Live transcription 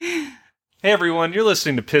Hey everyone, you're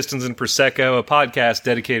listening to Pistons and Prosecco, a podcast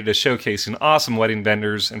dedicated to showcasing awesome wedding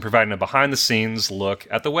vendors and providing a behind-the-scenes look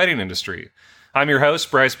at the wedding industry. I'm your host,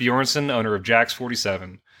 Bryce Bjornson, owner of Jack's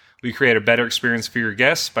 47. We create a better experience for your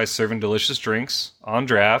guests by serving delicious drinks, on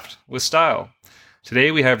draft, with style. Today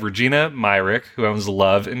we have Regina Myrick, who owns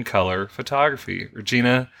Love in Color Photography.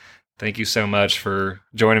 Regina, thank you so much for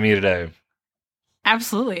joining me today.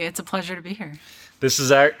 Absolutely. It's a pleasure to be here. This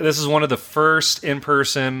is one of the first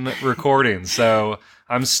in-person recordings, so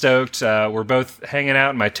I'm stoked. We're both hanging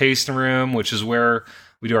out in my tasting room, which is where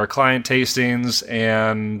we do our client tastings,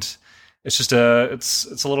 and it's just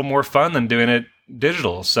it's a little more fun than doing it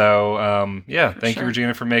digital. So thank you,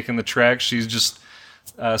 Regina, for making the trek. She's just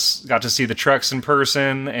got to see the trucks in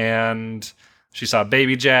person, and she saw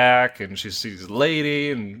Baby Jack, and she sees the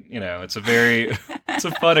lady, and it's it's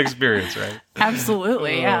a fun experience, right?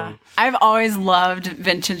 Absolutely, yeah. I've always loved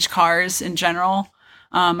vintage cars in general.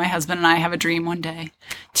 My husband and I have a dream one day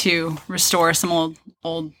to restore some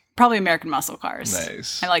old, probably American muscle cars.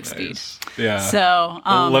 Nice. I like speed. Yeah. So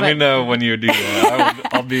let me know when you do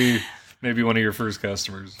that. I'll be maybe one of your first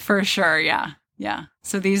customers. For sure, yeah. Yeah.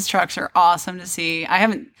 So these trucks are awesome to see. I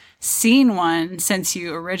haven't seen one since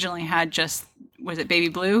you originally had was it Baby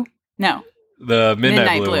Blue? No. The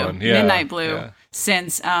Midnight Blue one. Yeah. Midnight Blue. Yeah.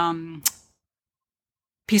 Since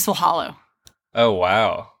Peaceful Hollow. Oh,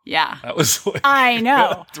 wow. Yeah. That was I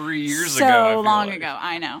know. 3 years ago. So long ago.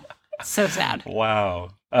 I know. So sad. Wow.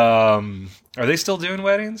 Are they still doing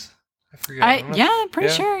weddings? I forget. Yeah, pretty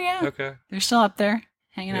sure, yeah. Okay. They're still up there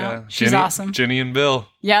hanging out. She's Jenny, awesome. Jenny and Bill.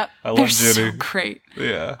 Yep. I love They're Jenny. So great.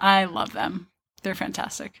 Yeah. I love them. They're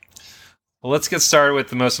fantastic. Well, let's get started with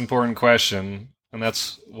the most important question, and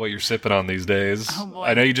that's what you're sipping on these days. Oh, boy.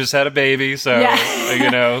 I know you just had a baby, so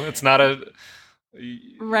it's not a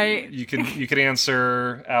right. You can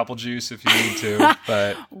answer apple juice if you need to,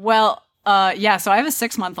 but well, so I have a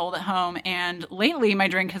 6-month-old at home, and lately my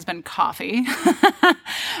drink has been coffee.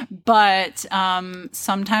 But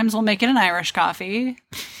sometimes we'll make it an Irish coffee,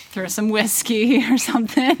 throw some whiskey or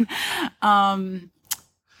something.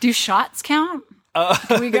 Do shots count?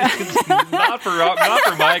 We go? not for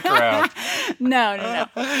my crowd. No.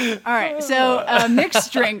 All right. So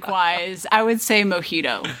mixed drink wise, I would say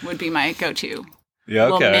mojito would be my go-to. Yeah.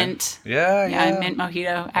 Okay. Little mint. Yeah. Mint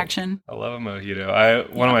mojito action. I love a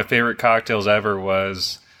mojito. One of my favorite cocktails ever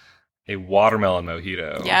was a watermelon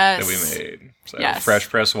mojito that we made. So fresh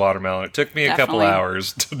pressed watermelon. It took me a couple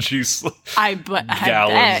hours to juice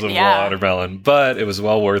gallons of watermelon, but it was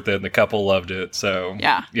well worth it, and the couple loved it. So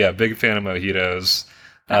big fan of mojitos.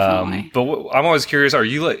 I'm always curious: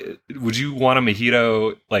 would you want a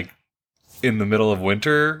mojito in the middle of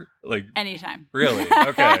winter? Anytime. Really?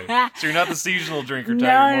 Okay. So you're not the seasonal drinker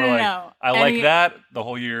type. You're more no. I like that the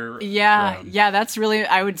whole year. Yeah. round. Yeah. That's really,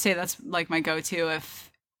 I would say that's my go-to if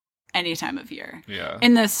any time of year. Yeah.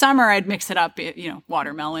 In the summer, I'd mix it up,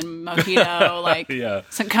 watermelon mojito,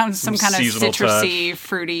 some kind of citrusy, touch.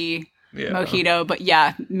 Fruity mojito. But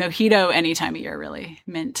mojito any time of year, really.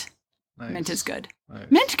 Mint. Nice. Mint is good.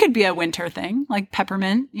 Nice. Mint could be a winter thing, like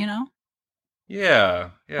peppermint,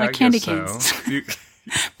 Yeah. Like candy canes.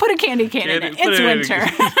 Put a candy cane in it. It's winter.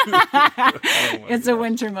 It's a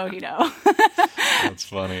winter mojito. That's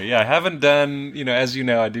funny. Yeah, I haven't done, as you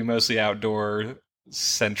know, I do mostly outdoor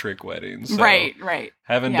centric weddings. So right.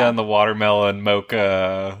 Haven't done the watermelon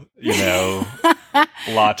mocha,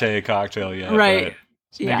 latte cocktail yet. Right.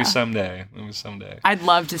 But maybe someday. I'd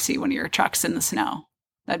love to see one of your trucks in the snow.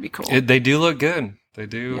 That'd be cool. They do look good. They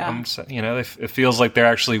do. Yeah. It feels like they're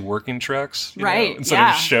actually working trucks, right? Instead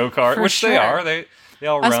of show cars, which they are. They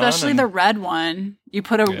all run. Especially the red one. You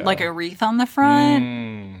put a wreath on the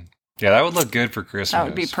front. Yeah, that would look good for Christmas. That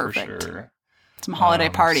would be perfect. For sure. Some holiday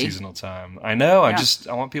party. Seasonal time. I know. I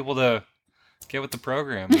want people to get with the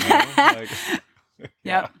program.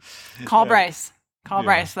 Yep. Call Bryce. Call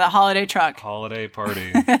Bryce for the holiday truck. Holiday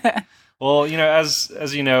party. Well,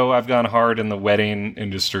 as you know, I've gone hard in the wedding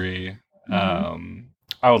industry. Mm-hmm.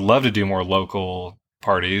 I would love to do more local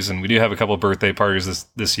parties, and we do have a couple of birthday parties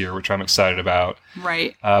this year, which I'm excited about.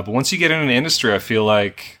 Right. But once you get into the industry, I feel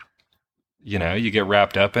like, you get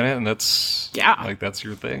wrapped up in it, and that's that's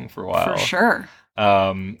your thing for a while. For sure.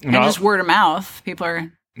 And just word of mouth. People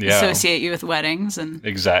associate you with weddings and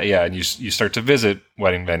exactly. Yeah. And you start to visit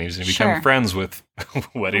wedding venues and become friends with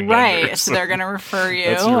wedding vendors. Right. So they're going to refer you.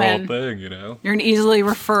 That's your whole thing, You're an easily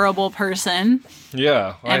referable person.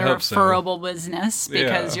 Yeah. And a referable business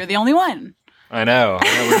because you're the only one. I know.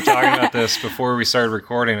 We were talking about this before we started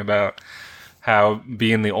recording about how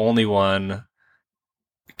being the only one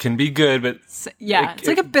can be good, but it's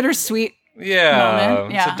like a bittersweet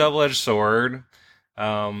moment. It's a double-edged sword.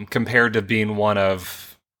 compared to being one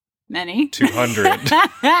of many 200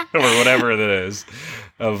 or whatever it is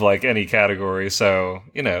of like any category. So,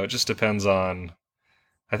 it just depends on,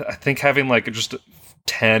 I think having like just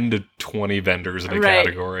 10 to 20 vendors in a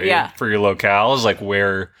category for your locale is like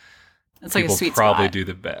where it's people like a probably spot. do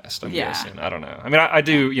the best. I'm guessing. I don't know. I mean, I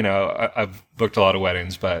do, I've booked a lot of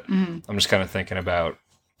weddings, but I'm just kind of thinking about,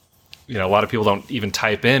 a lot of people don't even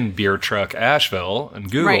type in beer truck Asheville in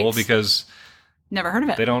Google because never heard of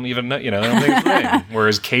it. They don't even know, they don't think it's a thing.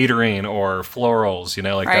 Whereas catering or florals,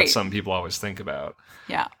 that's something people always think about.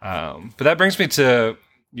 Yeah. But that brings me to,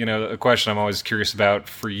 a question I'm always curious about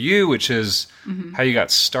for you, which is how you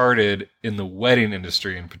got started in the wedding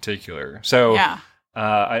industry in particular. So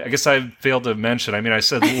I guess I failed to mention, I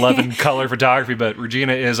said love and color photography, but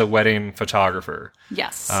Regina is a wedding photographer.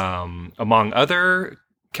 Yes. Among other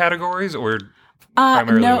categories or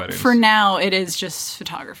primarily no, weddings? For now it is just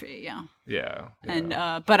photography. Yeah. Yeah. And,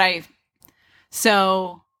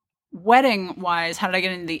 so wedding wise, how did I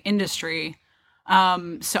get into the industry?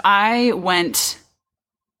 So I went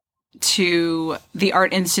to the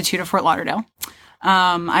Art Institute of Fort Lauderdale.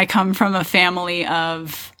 I come from a family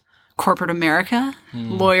of corporate America,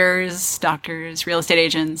 lawyers, doctors, real estate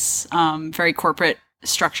agents, very corporate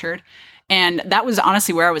structured. And that was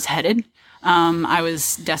honestly where I was headed. I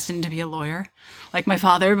was destined to be a lawyer, like my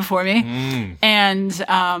father before me. And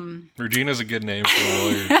Regina's a good name for a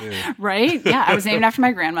lawyer, too. Right? Yeah, I was named after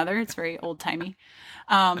my grandmother. It's very old-timey.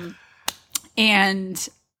 And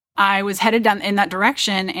I was headed down in that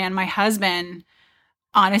direction, and my husband,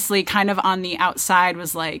 honestly, kind of on the outside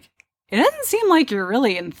was like, it doesn't seem like you're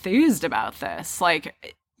really enthused about this. Like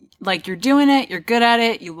you're doing it, you're good at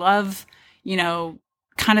it, you love,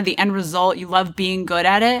 kind of the end result, you love being good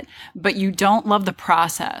at it, but you don't love the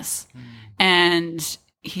process. And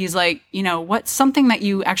he's like, what's something that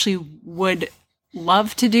you actually would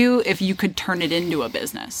love to do if you could turn it into a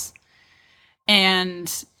business?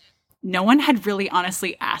 And no one had really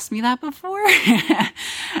honestly asked me that before.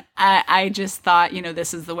 I just thought,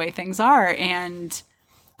 this is the way things are. And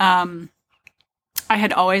I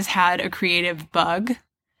had always had a creative bug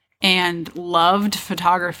and loved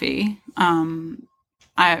photography from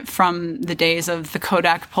the days of the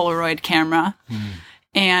Kodak Polaroid camera.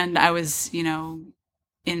 And I was, in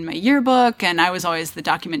my yearbook, and I was always the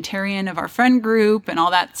documentarian of our friend group and all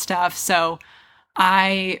that stuff. So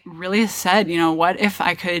I really said, what if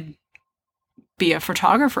I could be a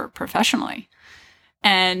photographer professionally?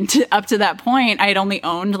 And up to that point, I had only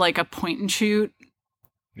owned like a point and shoot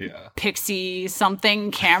Pixie something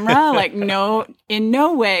camera. Like in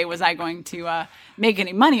no way was I going to make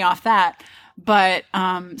any money off that. But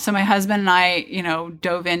so my husband and I,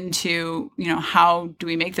 dove into, how do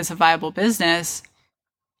we make this a viable business?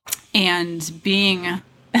 And being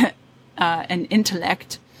an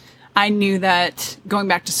intellect, I knew that going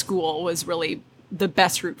back to school was really the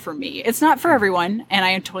best route for me. It's not for everyone, and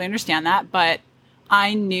I totally understand that, but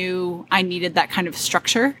I knew I needed that kind of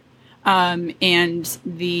structure and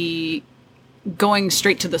the going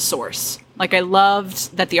straight to the source. Like, I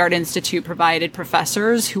loved that the Art Institute provided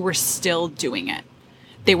professors who were still doing it.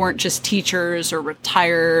 They weren't just teachers or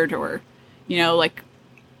retired or, like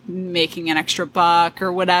making an extra buck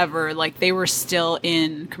or whatever. Like, they were still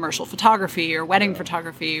in commercial photography or wedding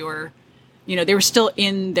photography or, they were still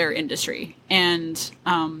in their industry. And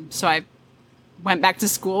so I went back to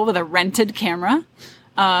school with a rented camera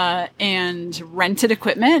and rented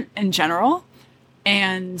equipment in general,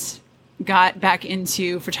 and got back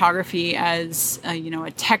into photography as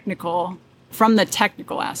a technical, from the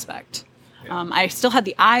technical aspect. I still had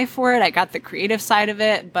the eye for it. I got the creative side of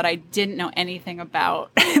it, but I didn't know anything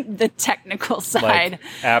about the technical side. Like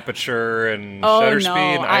aperture and shutter speed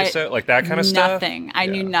and ISO, like that kind of stuff? Nothing. I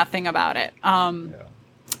knew nothing about it.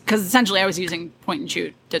 Because essentially I was using point and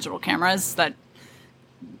shoot digital cameras that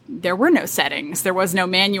there were no settings. There was no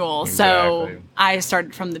manual. Exactly. So I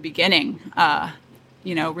started from the beginning,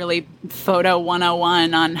 really photo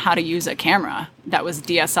 101 on how to use a camera that was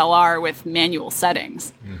DSLR with manual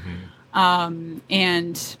settings.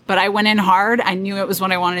 But I went in hard. I knew it was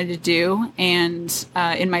what I wanted to do. And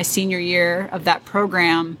in my senior year of that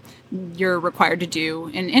program, you're required to do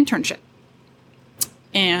an internship.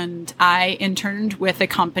 And I interned with a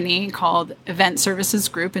company called Event Services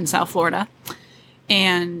Group in South Florida.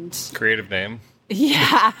 And creative name.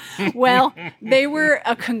 Yeah. Well, they were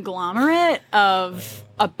a conglomerate of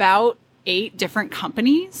about 8 different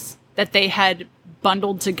companies that they had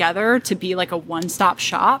bundled together to be like a one-stop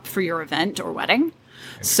shop for your event or wedding.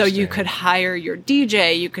 So you could hire your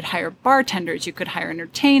DJ, you could hire bartenders, you could hire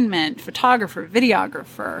entertainment, photographer,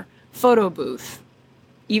 videographer, photo booth,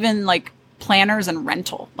 even like planners and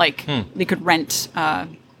rental. Like they could rent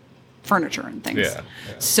furniture and things. Yeah.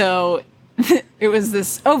 So it was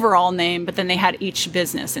this overall name, but then they had each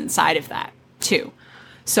business inside of that too.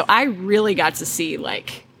 So I really got to see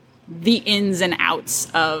like the ins and outs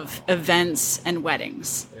of events and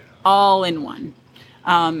weddings all in one,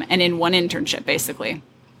 and in one internship basically.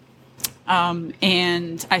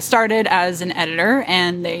 And I started as an editor,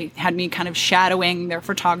 and they had me kind of shadowing their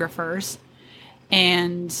photographers.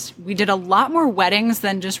 And we did a lot more weddings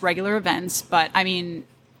than just regular events. But I mean,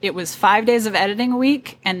 it was 5 days of editing a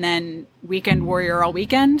week, and then weekend warrior all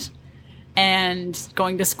weekend, and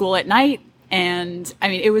going to school at night. And I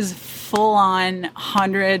mean, it was full on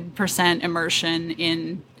 100% immersion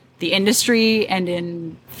in the industry and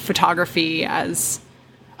in photography as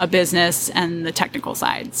a business and the technical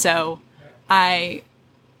side. So I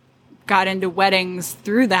got into weddings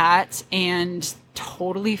through that and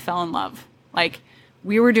totally fell in love. Like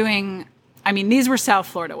we were doing, I mean, these were South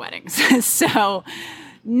Florida weddings. So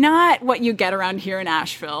not what you get around here in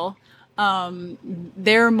Asheville.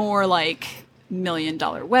 They're more like $1 million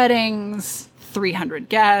weddings, 300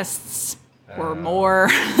 guests or more.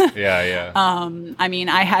 Yeah. I mean,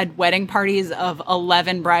 I had wedding parties of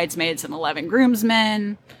 11 bridesmaids and 11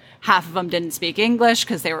 groomsmen. Half of them didn't speak English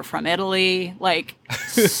because they were from Italy. Like,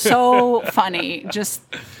 so funny. Just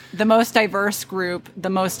the most diverse group,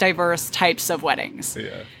 the most diverse types of weddings.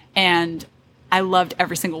 Yeah. And I loved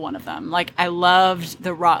every single one of them. Like, I loved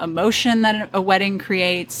the raw emotion that a wedding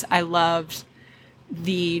creates. I loved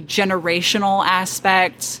the generational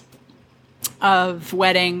aspect of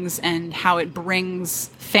weddings and how it brings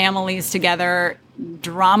families together.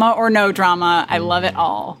 Drama or no drama, I love it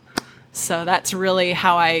all. So that's really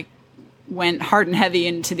how I went hard and heavy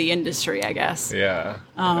into the industry, I guess. Yeah.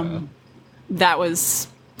 That was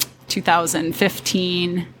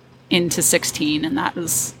 2015 into 16, and that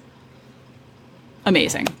was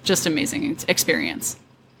amazing. Just amazing experience.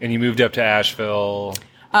 And you moved up to Asheville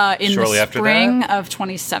in shortly the after spring that? of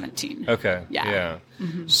 2017. Okay. Yeah.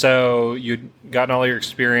 Mm-hmm. So you'd gotten all your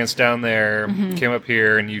experience down there, came up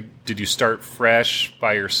here, and did you start fresh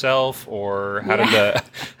by yourself, or how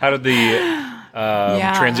did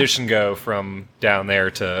the transition go from down there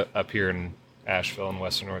to up here in Asheville in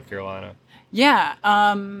Western North Carolina? Yeah.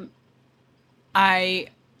 I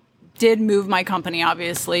did move my company,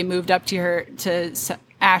 obviously, moved up to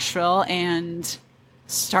Asheville and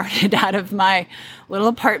started out of my little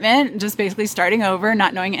apartment, just basically starting over,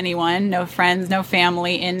 not knowing anyone, no friends, no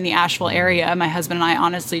family in the Asheville area. My husband and I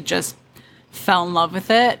honestly just fell in love with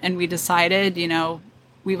it. And we decided,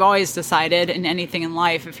 we've always decided in anything in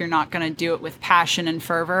life, if you're not going to do it with passion and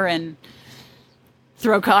fervor and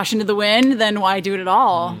throw caution to the wind, then why do it at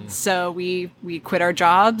all? So we quit our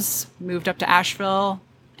jobs, moved up to Asheville,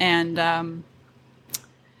 and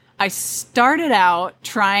I started out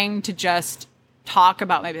trying to just talk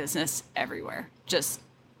about my business everywhere, just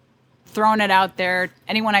throwing it out there.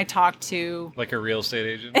 Anyone I talked to, like a real estate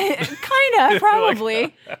agent, kind of,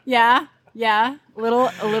 probably, yeah, a little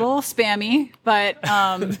spammy, but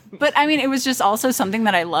I mean, it was just also something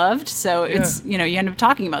that I loved. So it's you end up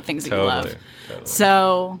talking about things that you love. Totally.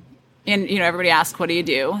 So, and everybody asks, "What do you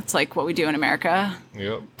do?" It's like what we do in America.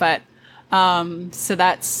 Yep. But so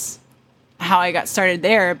that's how I got started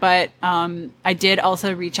there. But I did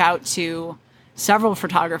also reach out to several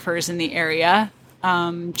photographers in the area,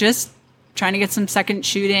 just trying to get some second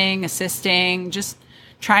shooting, assisting, just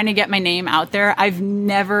trying to get my name out there. I've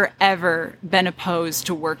never, ever been opposed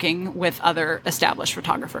to working with other established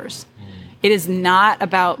photographers. It is not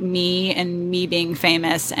about me and me being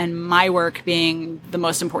famous and my work being the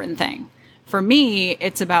most important thing. For me,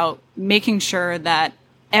 it's about making sure that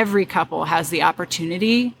every couple has the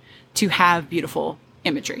opportunity to have beautiful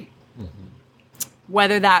imagery.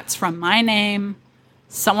 Whether that's from my name,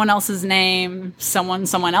 someone else's name,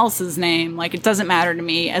 someone else's name, like it doesn't matter to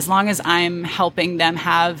me as long as I'm helping them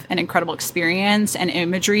have an incredible experience and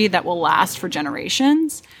imagery that will last for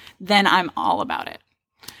generations, then I'm all about it.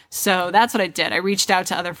 So that's what I did. I reached out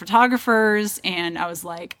to other photographers and I was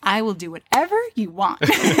like, I will do whatever you want.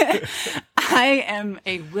 I am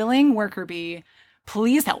a willing worker bee.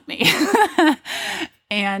 Please help me.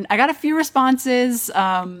 And I got a few responses.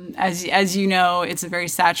 As you know, it's a very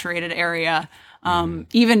saturated area,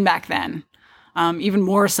 even back then, even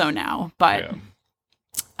more so now. But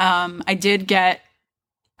I did get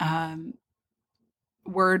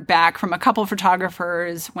word back from a couple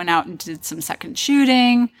photographers, went out and did some second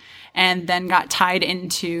shooting, and then got tied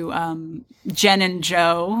into Jen and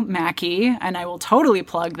Joe Mackey, and I will totally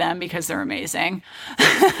plug them because they're amazing.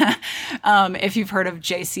 If you've heard of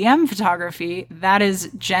JCM Photography, that is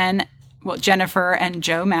Jennifer and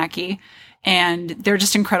Joe Mackey, and they're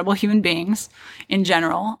just incredible human beings in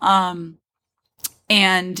general.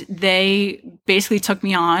 And they basically took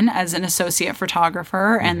me on as an associate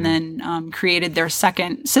photographer, and then created their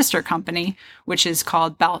second sister company, which is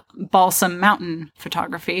called Balsam Mountain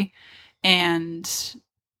Photography. And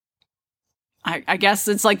I guess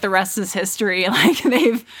it's like the rest is history. Like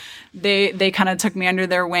they kind of took me under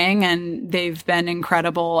their wing, and they've been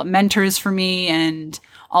incredible mentors for me, and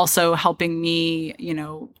also helping me,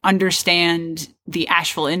 understand the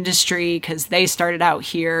Asheville industry, because they started out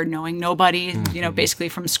here knowing nobody, basically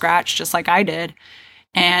from scratch, just like I did.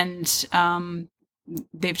 And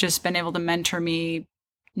they've just been able to mentor me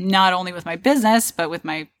not only with my business, but with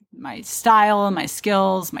my style, my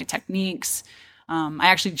skills, my techniques. I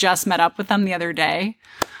actually just met up with them the other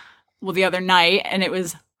night, and it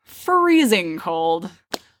was freezing cold.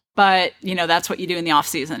 But, that's what you do in the off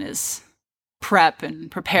season, is prep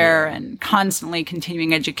and prepare and constantly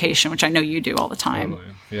continuing education, which I know you do all the time.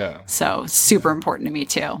 Totally. Yeah. So super important to me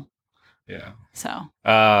too. Yeah. So,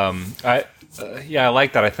 I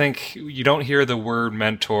like that. I think you don't hear the word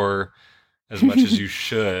mentor as much as you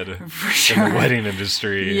should in the wedding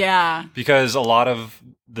industry. Yeah. Because a lot of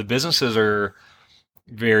the businesses are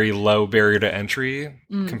very low barrier to entry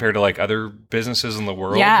compared to like other businesses in the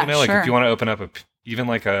world. Yeah, if you want to open up even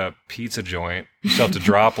like a pizza joint, you still have to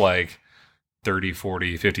drop like $30,000,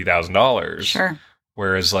 $40,000, $50,000. Sure.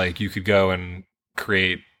 Whereas like you could go and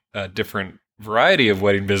create a different variety of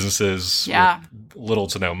wedding businesses with little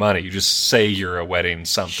to no money. You just say you're a wedding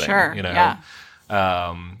something. Sure. Yeah.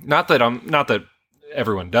 Not that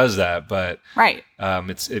everyone does that, but right.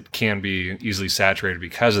 It can be easily saturated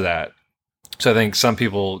because of that. So I think some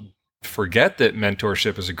people forget that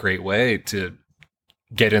mentorship is a great way to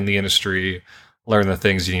get in the industry, learn the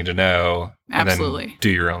things you need to know, Absolutely. And then do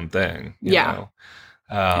your own thing. You know?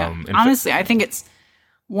 Honestly, I think it's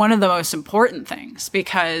one of the most important things,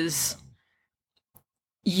 because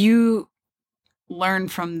you learn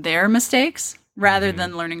from their mistakes rather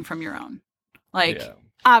than learning from your own. Like,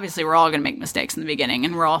 obviously, we're all going to make mistakes in the beginning,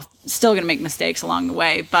 and we're all still going to make mistakes along the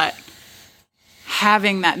way, but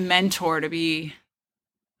having that mentor to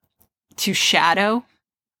shadow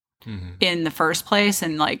in the first place,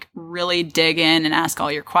 and like really dig in and ask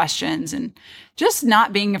all your questions, and just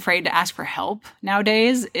not being afraid to ask for help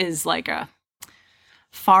nowadays is like a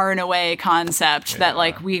far and away concept that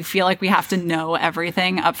like we feel like we have to know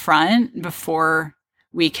everything up front before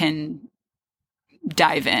we can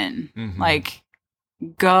dive in. Like,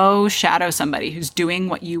 go shadow somebody who's doing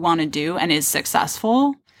what you want to do and is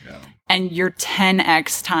successful, and you're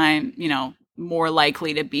 10x time, more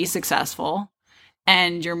likely to be successful.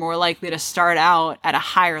 And you're more likely to start out at a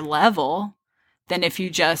higher level than if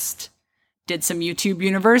you just did some YouTube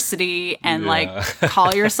University and like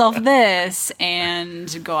call yourself this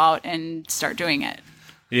and go out and start doing it.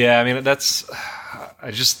 Yeah. I mean,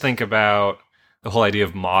 I just think about the whole idea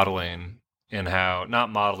of modeling and how,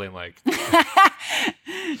 not modeling like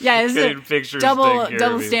it's a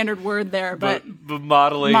double standard word there, but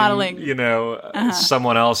modeling,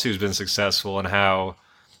 someone else who's been successful, and how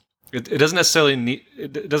it doesn't necessarily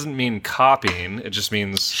it doesn't mean copying. It just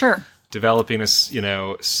means developing a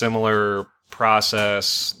similar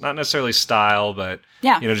process, not necessarily style, but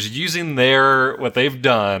just using what they've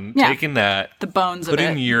done, taking that, the bones of it,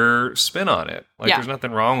 putting your spin on it. Like there's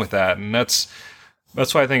nothing wrong with that, and that's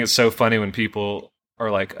why I think it's so funny when people are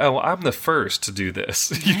like, "Oh, well, I'm the first to do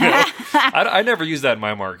this." I never use that in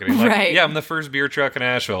my marketing. Like, I'm the first beer truck in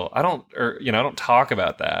Asheville. I don't talk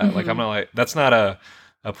about that. Like, I'm not like, that's not a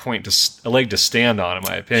leg to stand on, in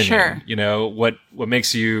my opinion. Sure. What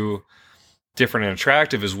makes you different and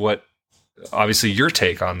attractive is what, obviously, your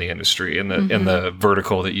take on the industry and the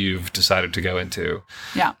vertical that you've decided to go into.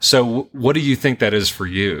 Yeah. So what do you think that is for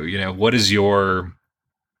you? What is your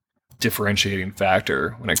differentiating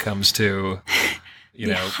factor when it comes to, being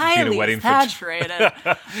a wedding saturated.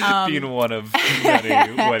 Being one of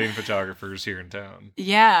many wedding photographers here in town?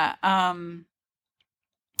 Yeah.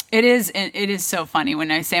 It is so funny when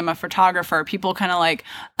I say I'm a photographer. People kind of like,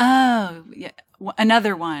 oh, yeah,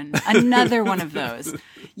 another one of those.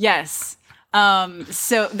 Yes. But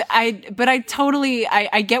I totally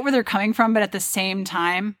get where they're coming from, but at the same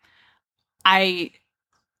time,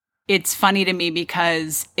 it's funny to me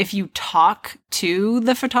because if you talk to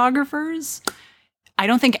the photographers, I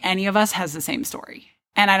don't think any of us has the same story.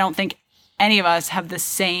 And I don't think any of us have the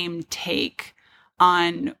same take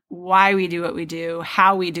on why we do what we do,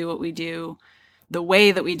 how we do what we do, the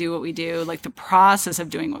way that we do what we do, like the process of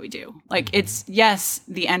doing what we do. Like it's, yes,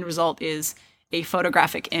 the end result is a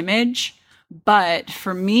photographic image, But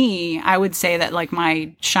for me, I would say that like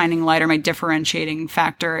my shining light or my differentiating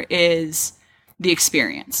factor is the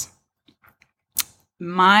experience.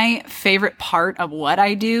 My favorite part of what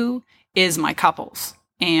I do is my couples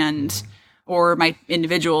and or my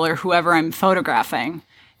individual or whoever I'm photographing.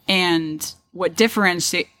 And what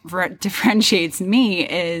differentiates me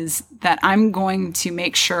is that I'm going to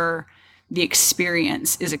make sure the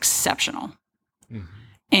experience is exceptional. Mm-hmm.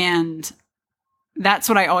 And that's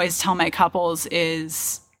what I always tell my couples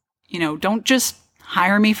is, don't just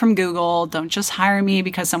hire me from Google. Don't just hire me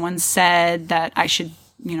because someone said that I should,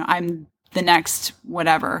 I'm the next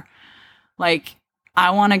whatever. Like,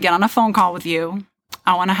 I want to get on a phone call with you.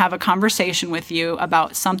 I want to have a conversation with you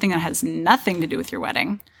about something that has nothing to do with your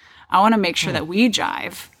wedding. I want to make sure that we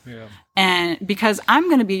jive. Yeah. And because I'm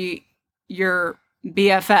going to be your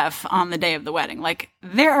BFF on the day of the wedding. Like,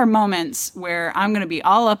 there are moments where I'm going to be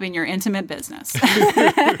all up in your intimate business.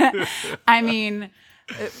 I mean,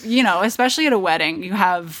 especially at a wedding, you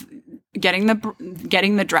have getting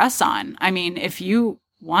the dress on. I mean, if you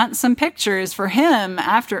want some pictures for him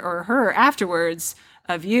or her afterwards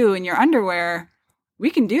of you in your underwear,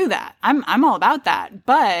 we can do that. I'm all about that.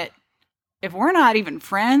 But if we're not even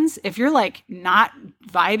friends, if you're like not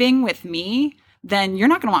vibing with me, then you're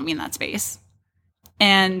not going to want me in that space.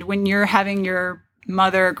 And when you're having your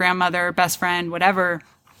mother, grandmother, best friend, whatever,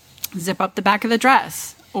 zip up the back of the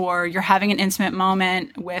dress, or you're having an intimate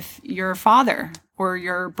moment with your father or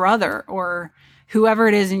your brother or whoever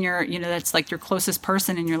it is in your, that's like your closest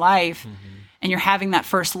person in your life, and you're having that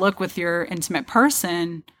first look with your intimate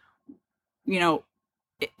person,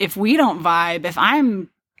 if we don't vibe, if I'm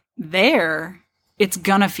there, it's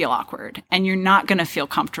gonna feel awkward and you're not gonna feel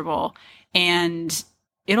comfortable, and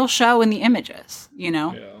it'll show in the images,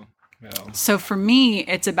 Yeah. So for me,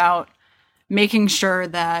 it's about making sure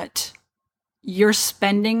that you're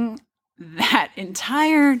spending that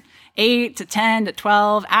entire 8 to 10 to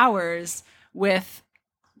 12 hours with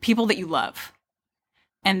people that you love.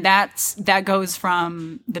 And that goes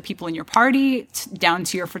from the people in your party down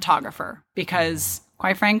to your photographer, because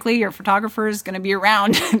quite frankly, your photographer is going to be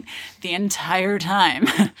around the entire time.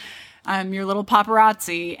 I'm your little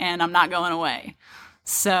paparazzi and I'm not going away.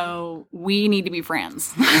 So we need to be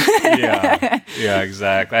friends. Yeah,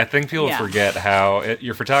 exactly. I think people forget how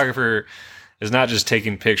your photographer is not just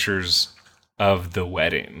taking pictures of the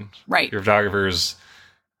wedding. Right. Your photographer is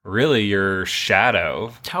really your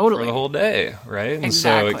shadow for the whole day, right? And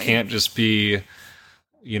exactly. So it can't just be,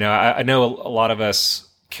 I know a lot of us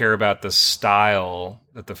care about the style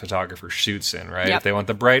that the photographer shoots in, right? Yep. If they want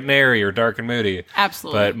the bright and airy or dark and moody.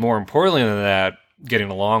 Absolutely. But more importantly than that, getting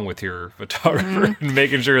along with your photographer and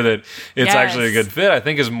making sure that it's actually a good fit, I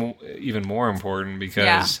think is even more important,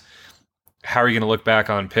 because how are you going to look back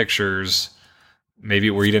on pictures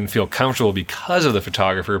maybe where you didn't feel comfortable because of the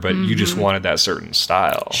photographer, but you just wanted that certain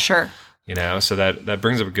style? Sure. So that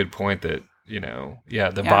brings up a good point that,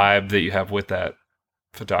 the vibe that you have with that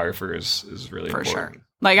photographer is really important. For sure.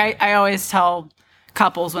 Like I always tell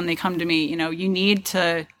couples when they come to me, you need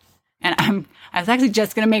to, and I was actually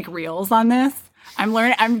just going to make reels on this.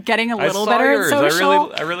 I'm getting a little better at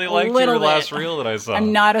social. I really liked your last reel that I saw.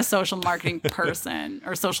 I'm not a social marketing person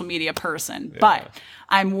or social media person, but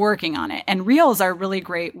I'm working on it. And reels are a really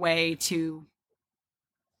great way to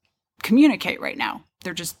communicate right now.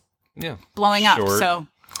 They're just blowing up. Short, so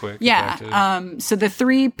quick. So the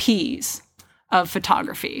 3 P's of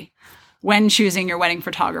photography when choosing your wedding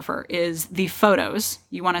photographer is the photos.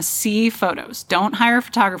 You want to see photos. Don't hire a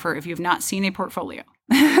photographer if you've not seen a portfolio,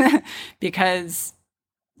 because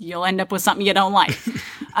you'll end up with something you don't like.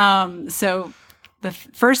 So the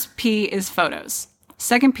first P is photos.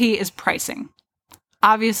 Second P is pricing.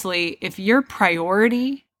 Obviously, if your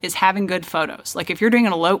priority is having good photos, like if you're doing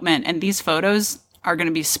an elopement and these photos are going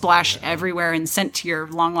to be splashed everywhere and sent to your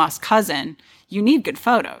long lost cousin, you need good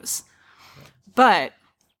photos. But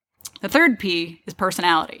the third P is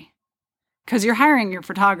personality, because you're hiring your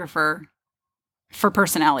photographer for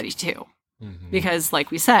personality too. Because like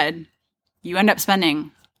we said, you end up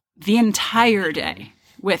spending the entire day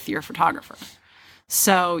with your photographer.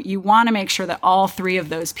 So you want to make sure that all 3 of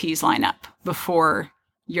those P's line up before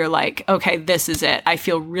you're like, okay, this is it. I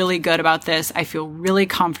feel really good about this. I feel really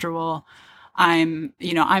comfortable. I'm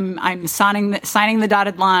signing the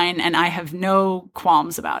dotted line and I have no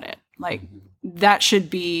qualms about it. Like that should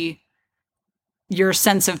be your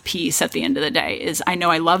sense of peace at the end of the day, is I know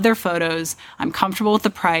I love their photos, I'm comfortable with the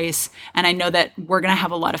price, and I know that we're going to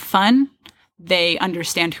have a lot of fun. They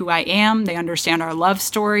understand who I am. They understand our love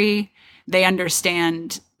story. They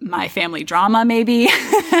understand my family drama, maybe.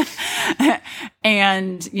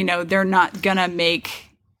 And, they're not going to make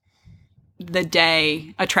the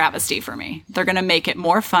day a travesty for me. They're going to make it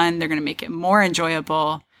more fun. They're going to make it more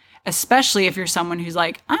enjoyable, especially if you're someone who's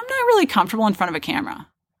like, I'm not really comfortable in front of a camera.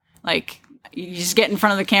 Like, you just get in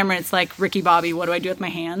front of the camera and it's like, Ricky Bobby, what do I do with my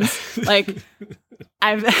hands? Like,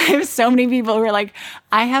 I have so many people who are like,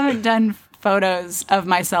 I haven't done photos of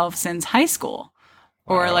myself since high school.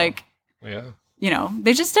 Or like,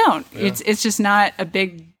 they just don't. Yeah. It's just not a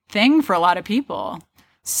big thing for a lot of people.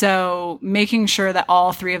 So making sure that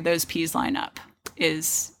all three of those P's line up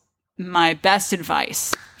is my best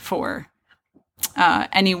advice for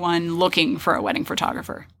anyone looking for a wedding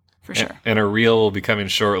photographer, for sure. And a reel will be coming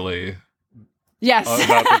shortly. Yes.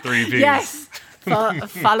 About the three P's. Yes.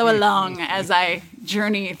 Follow along as I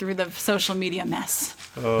journey through the social media mess.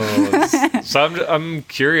 So I'm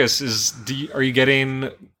curious, are you getting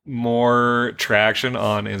more traction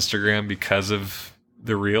on Instagram because of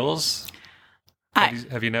the reels?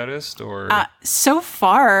 Have you noticed? Or so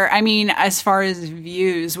far, I mean, as far as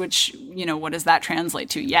views, which, what does that translate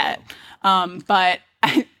to yet? But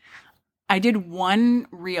I did one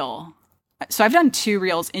reel. So I've done 2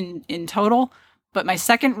 reels in total, but my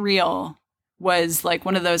second reel was like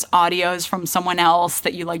one of those audios from someone else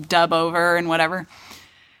that you like dub over and whatever.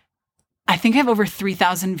 I think I have over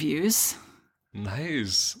 3,000 views.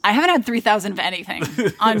 Nice. I haven't had 3,000 of anything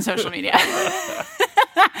on social media.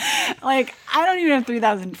 Like, I don't even have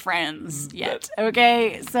 3,000 friends yet.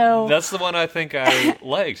 Okay, so that's the one I think I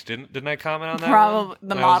liked. Didn't I comment on that? Probably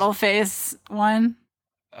the model face one.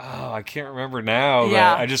 Oh, I can't remember now.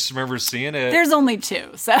 Yeah. But I just remember seeing it. There's only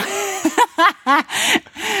 2, so.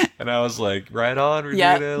 And I was like, right on,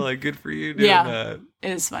 Regina. Like, good for you doing that.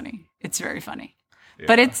 It is funny. It's very funny. Yeah.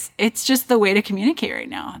 But it's just the way to communicate right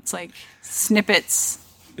now. It's like snippets.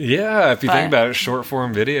 Yeah, if you think about it, short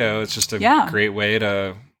form video, it's just a great way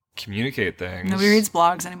to communicate things. Nobody reads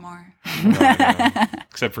blogs anymore.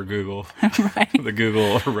 Except for Google. Right. The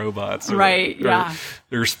Google robots.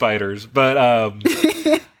 They're spiders. But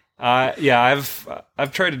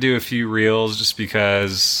I've tried to do a few reels just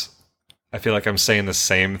because I feel like I'm saying the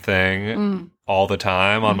same thing all the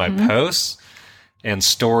time on my posts. And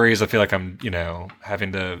stories, I feel like I'm,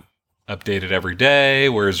 having to update it every day,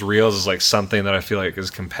 whereas reels is like something that I feel like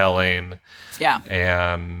is compelling. Yeah.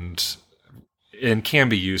 And can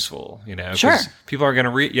be useful, Sure. People aren't going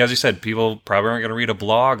to read, as you said, people probably aren't going to read a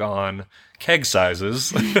blog on keg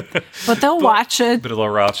sizes. But they'll watch a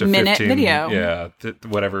minute 15, video. Yeah.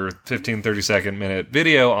 30-second minute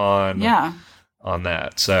video on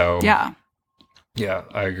that. So yeah,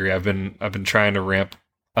 I agree. I've been trying to ramp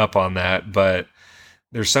up on that, but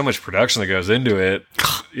there's so much production that goes into it,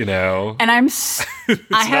 And I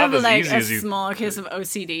have like a small case of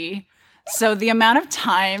OCD. So the amount of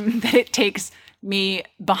time that it takes me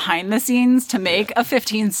behind the scenes to make a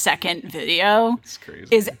 15-second video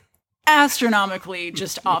is astronomically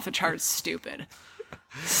just off the charts stupid.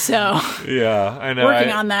 So yeah, I know.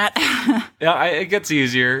 Working on that. It gets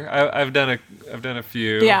easier. I've done a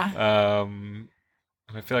few. Yeah. And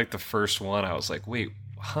I feel like the first one, I was like, wait,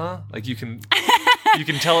 huh? Like you can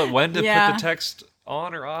tell it when to put the text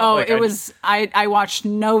on or off. Oh, I watched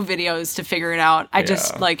no videos to figure it out. I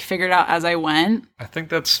just figured it out as I went. I think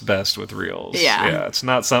that's best with reels. Yeah. It's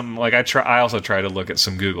not something like I also try to look at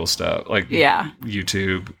some Google stuff, like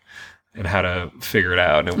YouTube, and how to figure it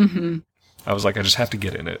out. And I was like, I just have to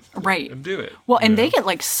get in it. Right. And do it. Well, and they get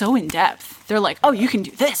like so in depth. They're like, oh, you can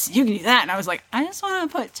do this, you can do that. And I was like, I just want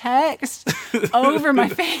to put text over my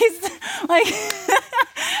face. Like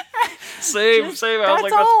Same. I was like,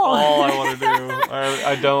 that's all I want to do.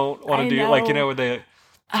 I don't want to do like, when they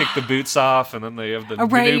kick the boots off and then they have the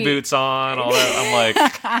new boots on, all that. I'm like,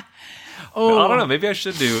 I don't know. Maybe I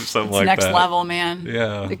should do something like that. Next level, man.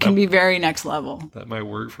 Yeah. It can be very next level. That might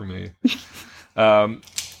work for me.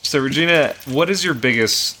 So Regina, what is your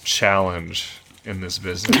biggest challenge in this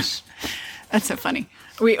business? That's so funny.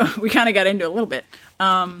 We kind of got into a little bit.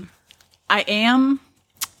 I am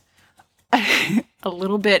a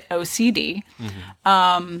little bit OCD.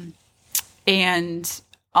 And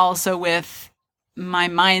also with my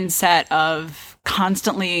mindset of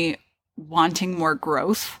constantly wanting more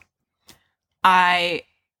growth, I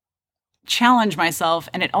challenge myself,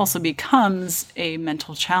 and it also becomes a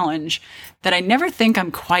mental challenge that I never think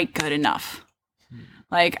I'm quite good enough.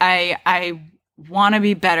 Like I want to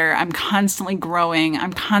be better. I'm constantly growing.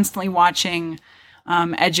 I'm constantly watching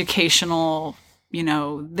educational,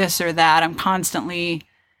 this or that. I'm constantly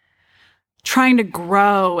trying to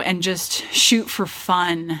grow and just shoot for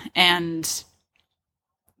fun and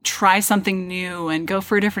try something new and go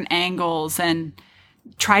for different angles and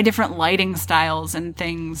try different lighting styles and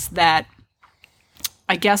things that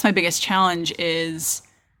I guess my biggest challenge is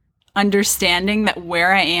understanding that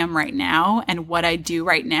where I am right now and what I do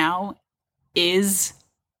right now is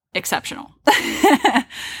exceptional.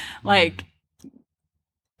 Like,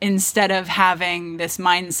 instead of having this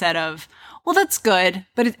mindset of, well, that's good,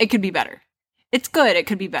 but it could be better. It's good, it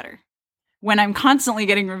could be better. When I'm constantly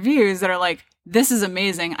getting reviews that are like, this is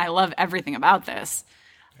amazing, I love everything about this,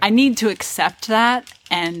 I need to accept that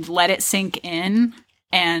and let it sink in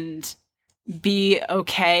and be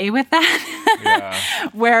okay with that. Yeah.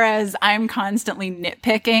 Whereas I'm constantly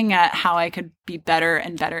nitpicking at how I could be better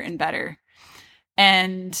and better and better.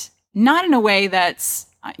 And not in a way that's,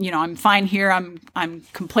 I'm fine here, I'm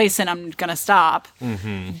complacent, I'm going to stop.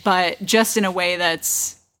 Mm-hmm. But just in a way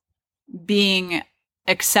that's being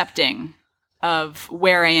accepting of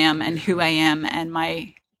where I am and who I am and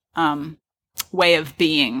my way of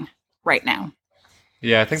being right now.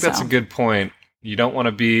 Yeah, I think that's a good point. You don't want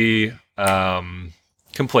to be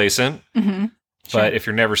complacent, mm-hmm. Sure. But if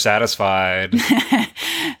you're never satisfied,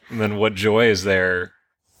 then what joy is there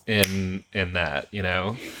in that,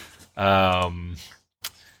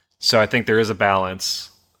 So I think there is a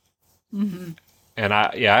balance. Mm-hmm. And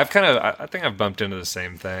I think I've bumped into the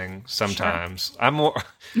same thing sometimes. Sure.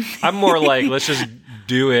 I'm more like, let's just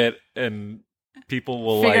do it and people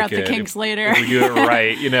will figure like out it. The kinks later. If we do it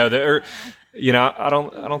right, I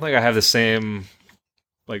don't think I have the same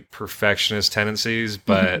like perfectionist tendencies,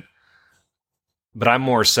 but I'm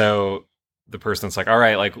more so the person that's like, all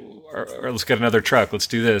right, like, or let's get another truck. Let's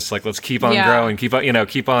do this. Like, let's keep on growing, keep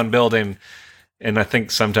on building. And I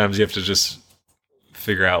think sometimes you have to just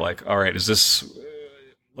figure out like, all right, is this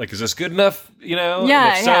good enough? Yeah.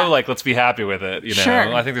 And if so, like, let's be happy with it.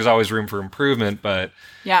 Sure. I think there's always room for improvement, but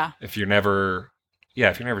if you're never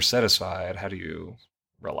satisfied, how do you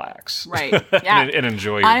relax? Right. Yeah. and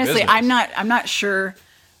enjoy your Honestly, business? I'm not sure.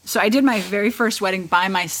 So I did my very first wedding by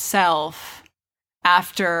myself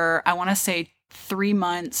after, I want to say, 3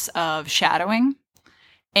 months of shadowing.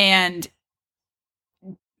 And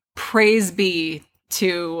praise be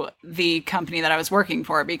to the company that I was working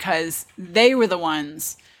for, because they were the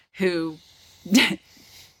ones who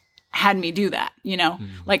had me do that,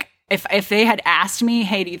 Like, if they had asked me,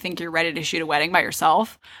 hey, do you think you're ready to shoot a wedding by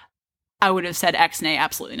yourself? I would have said nay,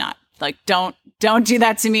 absolutely not. Like, don't do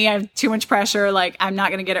that to me. I have too much pressure. Like, I'm not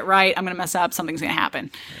going to get it right. I'm going to mess up. Something's going to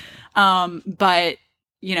happen. But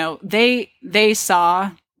they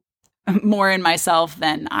saw more in myself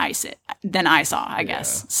than I saw, I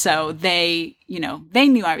guess. So they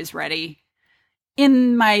knew I was ready.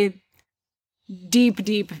 In my deep,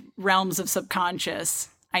 deep realms of subconscious,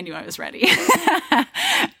 I knew I was ready.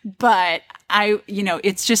 But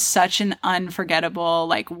it's just such an unforgettable,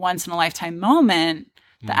 like, once in a lifetime moment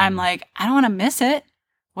that I'm like, I don't want to miss it.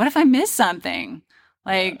 What if I miss something?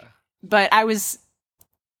 Like, but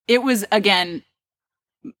it was again,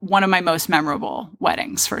 one of my most memorable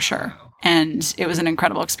weddings for sure. And it was an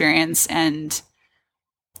incredible experience and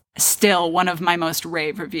still one of my most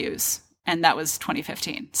rave reviews. And that was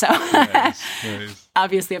 2015. So nice.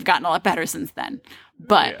 Obviously I've gotten a lot better since then.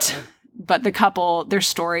 But the couple, their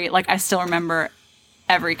story, like, I still remember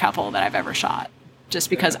every couple that I've ever shot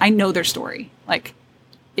just because I know their story. Like,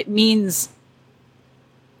 it means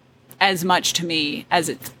as much to me as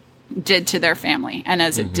it did to their family and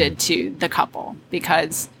as it did to the couple,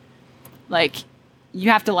 because, like, you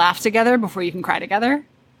have to laugh together before you can cry together.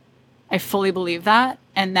 I fully believe that.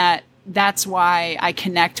 And that's why I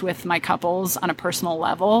connect with my couples on a personal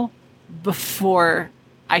level before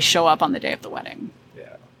I show up on the day of the wedding.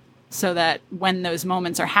 Yeah. So that when those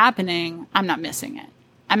moments are happening, I'm not missing it.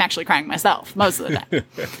 I'm actually crying myself most of the time.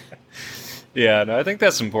 Yeah, no, I think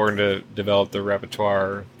that's important to develop the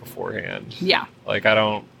repertoire beforehand. Yeah. Like, I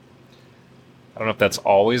don't know if that's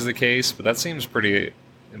always the case, but that seems pretty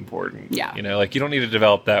important. Yeah. Like, you don't need to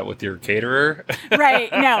develop that with your caterer.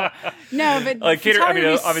 Right. No, but like, photography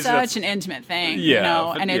is such an intimate thing,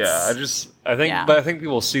 and it's... I think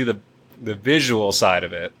people see the visual side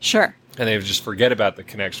of it. Sure. And they just forget about the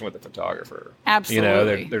connection with the photographer.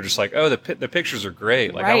 Absolutely. They're just like, oh, the pictures are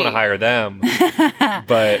great. Like, I want to hire them.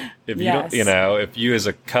 But if you don't, if you as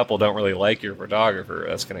a couple don't really like your photographer,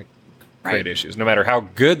 that's going to create issues. No matter how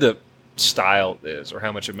good the style is or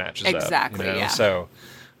how much it matches up. Exactly. Yeah. So,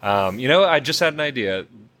 I just had an idea.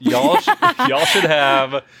 Y'all should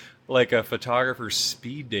have like a photographer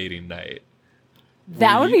speed dating night.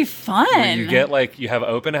 That would be fun. You get you have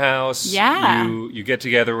open house. Yeah. You get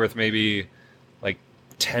together with maybe like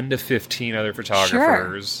 10 to 15 other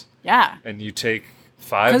photographers. Sure. Yeah. And you take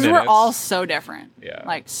 5 minutes. Because we're all so different. Yeah.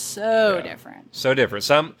 Like, so different. So different.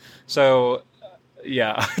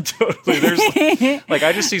 Yeah, totally. There's like,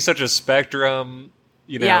 I just see such a spectrum,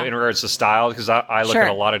 in regards to style, because I look at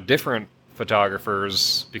a lot of different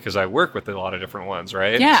photographers because I work with a lot of different ones,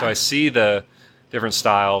 right? Yeah. So I see the different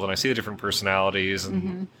styles and I see the different personalities,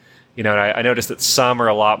 and and I noticed that some are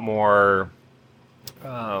a lot more,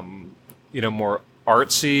 more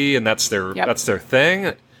artsy, and that's their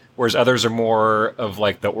thing. Whereas others are more of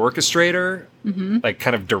like the orchestrator, like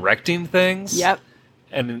kind of directing things. Yep.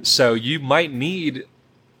 And so you might need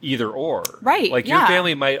either or. Right. Like your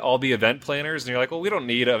family might all be event planners, and you're like, well, we don't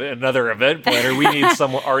need another event planner. We need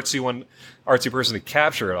some artsy person to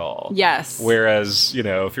capture it all. Yes. Whereas,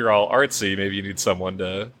 if you're all artsy, maybe you need someone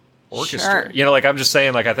to orchestrate. Sure. Like I'm just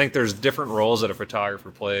saying, like I think there's different roles that a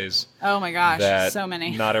photographer plays. Oh my gosh, so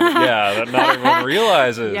many. That not everyone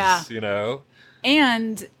realizes. Yeah.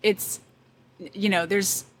 And it's,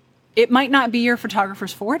 it might not be your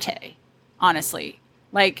photographer's forte, honestly.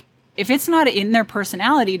 Like, if it's not in their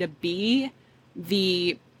personality to be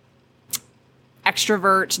the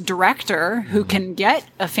extrovert director who can get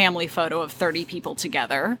a family photo of 30 people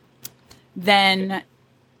together, then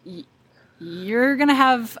you're going to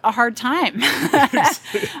have a hard time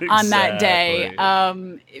on that day,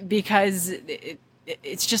 because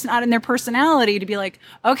it's just not in their personality to be like,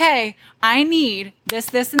 okay, I need this,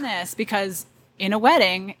 this, and this, because in a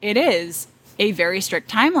wedding, it is a very strict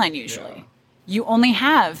timeline usually. Yeah. You only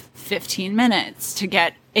have 15 minutes to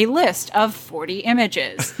get a list of 40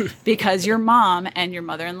 images because your mom and your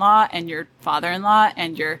mother-in-law and your father-in-law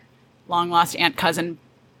and your long-lost aunt,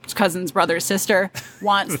 cousin's brother, sister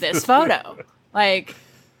wants this photo. Like,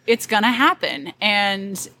 it's going to happen.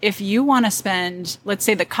 And if you want to spend, let's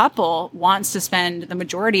say the couple wants to spend the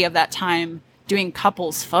majority of that time doing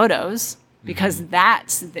couples photos because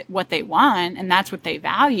that's what they want and that's what they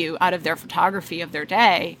value out of their photography of their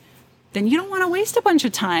day, then you don't want to waste a bunch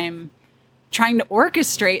of time trying to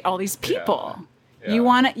orchestrate all these people. Yeah.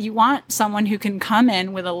 Yeah. You want someone who can come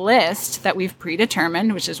in with a list that we've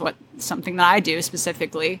predetermined, which is something that I do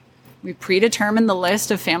specifically. We predetermined the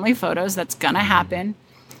list of family photos that's going to happen.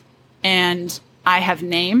 And I have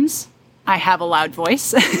names. I have a loud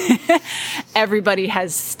voice. Everybody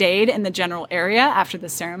has stayed in the general area after the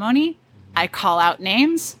ceremony. I call out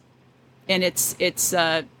names, and it's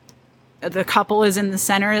the couple is in the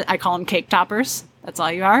center. I call them cake toppers. That's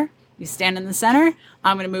all you are. You stand in the center.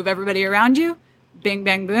 I'm going to move everybody around you. Bing,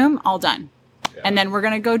 bang, boom. All done. Yeah. And then we're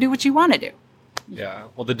going to go do what you want to do. Yeah.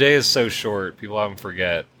 Well, the day is so short. People often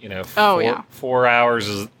forget, 4 hours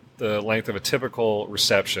is the length of a typical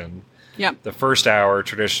reception. Yep. The first hour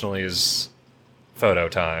traditionally is photo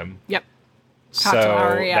time. Yep. So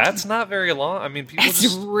that's not very long. I mean, people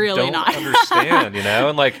just really don't understand,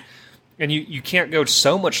 and you can't go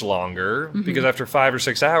so much longer because after 5 or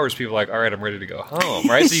 6 hours, people are like, all right, I'm ready to go home,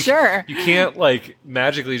 right? So you can't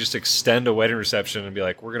magically just extend a wedding reception and be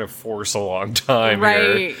like, we're going to force a long time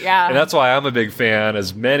here. Yeah. And that's why I'm a big fan,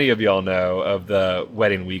 as many of y'all know, of the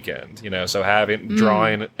wedding weekend, so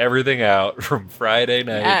drawing everything out from Friday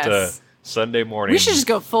night to Sunday morning. We should just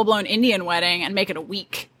go full-blown Indian wedding and make it a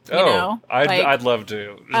week. I'd love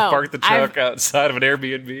to. Just park the truck outside of an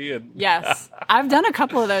Airbnb. And yes. I've done a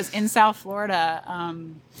couple of those in South Florida.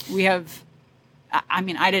 We have,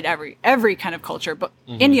 I did every kind of culture, but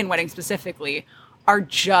Indian weddings specifically are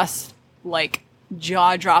just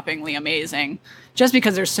jaw-droppingly amazing. Just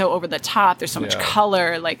because they're so over the top, there's so much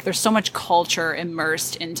color, there's so much culture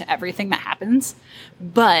immersed into everything that happens.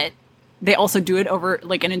 But they also do it over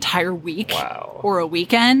an entire week or a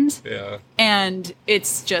weekend. Yeah. And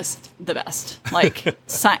it's just the best.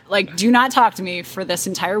 Do not talk to me for this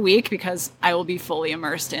entire week because I will be fully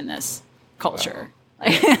immersed in this culture. Wow.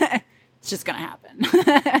 It's just going to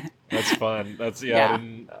happen. That's fun.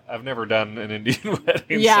 I've never done an Indian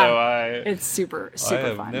wedding, so it's super,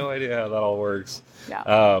 super fun. I have no idea how that all works.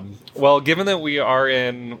 Yeah. Well, given that we are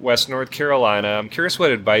in West North Carolina, I'm curious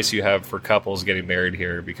what advice you have for couples getting married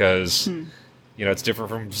here, because it's different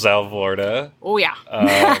from South Florida. Oh yeah.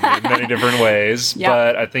 In many different ways. Yep.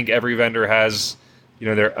 But I think every vendor has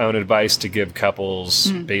their own advice to give couples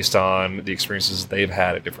based on the experiences they've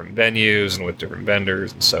had at different venues and with different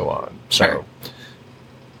vendors and so on. Sure. So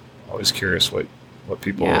always curious what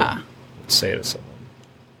people would say to someone.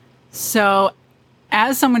 So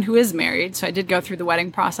as someone who is married, so I did go through the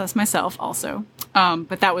wedding process myself also,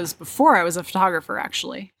 but that was before I was a photographer,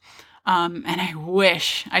 actually. And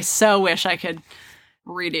I so wish I could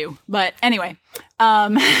redo. But anyway,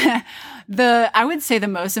 I would say the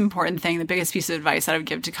most important thing, the biggest piece of advice that I would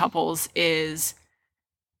give to couples is,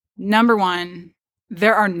 number one,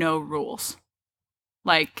 there are no rules.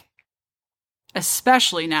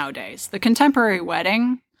 Especially nowadays, the contemporary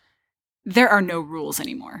wedding, there are no rules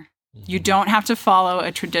anymore. You don't have to follow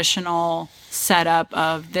a traditional setup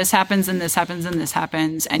of this happens and this happens and this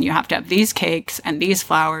happens, and you have to have these cakes and these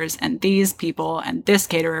flowers and these people and this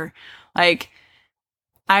caterer. Like,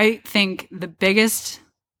 I think the biggest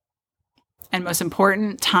and most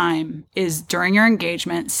important time is during your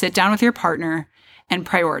engagement. Sit down with your partner and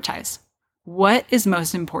prioritize. What is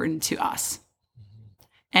most important to us?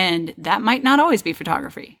 And that might not always be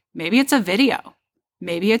photography. Maybe it's a video.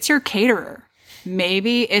 Maybe it's your caterer.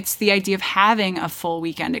 Maybe it's the idea of having a full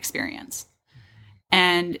weekend experience.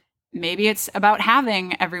 And maybe it's about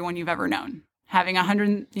having everyone you've ever known, having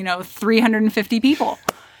 350 people.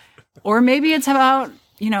 Or maybe it's about,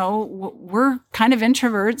 we're kind of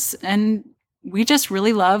introverts and we just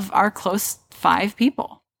really love our close 5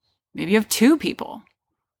 people. Maybe you have 2 people.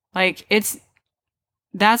 Like,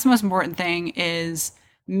 that's the most important thing, is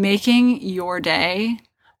making your day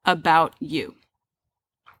about you.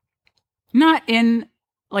 Not in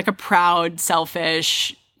like a proud,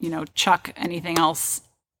 selfish, chuck anything else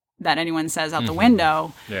that anyone says out the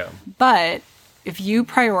window. Yeah. But if you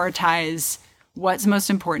prioritize what's most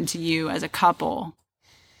important to you as a couple,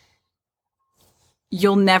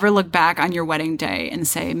 you'll never look back on your wedding day and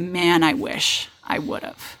say, man, I wish I would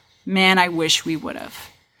have. Man, I wish we would have.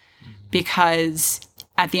 Because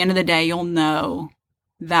at the end of the day, you'll know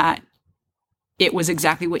that it was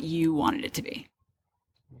exactly what you wanted it to be.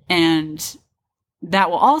 And that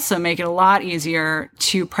will also make it a lot easier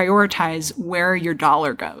to prioritize where your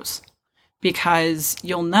dollar goes, because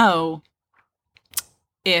you'll know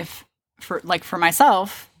if, for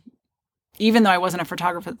myself, even though I wasn't a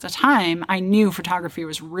photographer at the time, I knew photography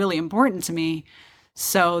was really important to me.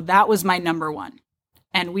 So that was my number one.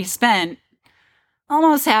 And we spent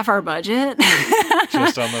almost half our budget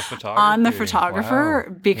just on the photography. On the photographer,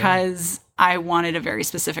 wow. Because I wanted a very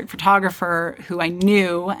specific photographer who I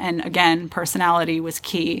knew, and again, personality was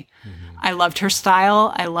key. Mm-hmm. I loved her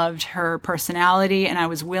style, I loved her personality, and I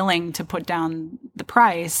was willing to put down the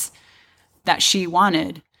price that she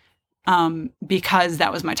wanted, because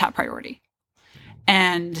that was my top priority.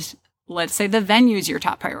 And let's say the venue is your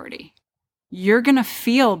top priority. You're going to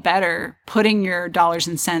feel better putting your dollars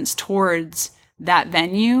and cents towards that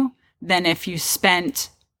venue than if you spent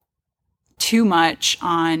too much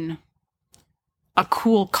on a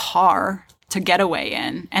cool car to get away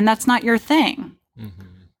in, and that's not your thing. Mm-hmm.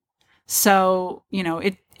 So,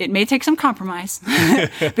 it may take some compromise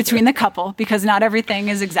between the couple, because not everything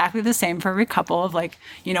is exactly the same for every couple. Of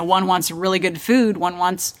one wants really good food, one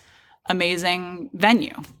wants amazing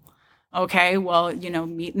venue. Okay, well,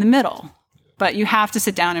 meet in the middle. But you have to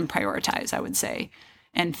sit down and prioritize, I would say,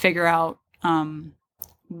 and figure out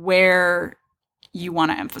where you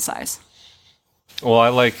want to emphasize. Well, I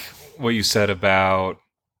like what you said about,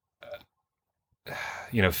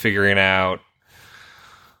 figuring out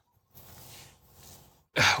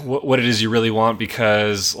what it is you really want,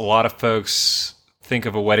 because a lot of folks think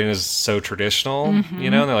of a wedding as so traditional, mm-hmm.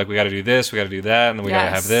 And they're like, we got to do this, we got to do that, and then we got to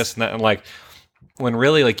have this and that. And when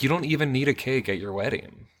really, you don't even need a cake at your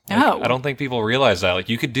wedding. No. I don't think people realize that.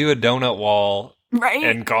 You could do a donut wall, right,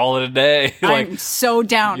 and call it a day. I'm so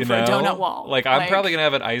down for a donut wall. I'm probably gonna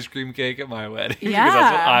have an ice cream cake at my wedding, yeah, because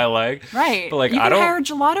that's what I like. Right. But you can hire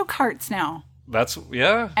gelato carts now. That's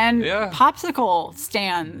and popsicle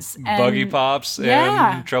stands, and Buggy Pops,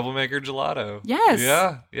 and Troublemaker Gelato. Yes.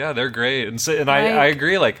 Yeah, they're great. And I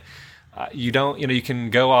agree. You don't, you can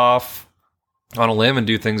go off on a limb and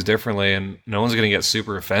do things differently, and no one's going to get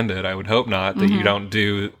super offended. I would hope not, that you don't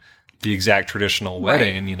do the exact traditional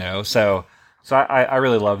wedding, So I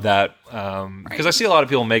really love that, because I see a lot of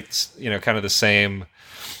people make, kind of the same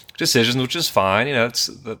decisions, which is fine. There's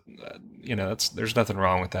nothing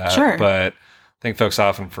wrong with that. Sure. But I think folks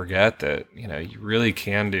often forget that, you really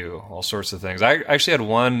can do all sorts of things. I actually had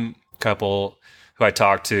one couple who I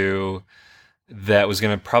talked to that was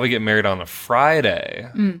going to probably get married on a Friday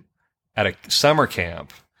at a summer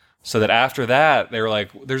camp, so that after that, they were like,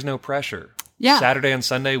 there's no pressure. Yeah. Saturday and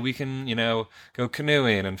Sunday we can, go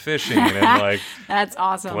canoeing and fishing and that's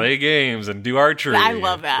awesome. Play games and do archery. I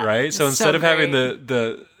love that. Right? So instead of having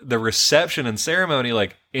the reception and ceremony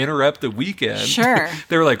interrupt the weekend, sure,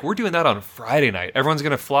 they were like, we're doing that on Friday night. Everyone's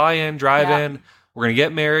going to fly in, drive in, we're going to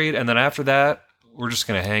get married, and then after that, we're just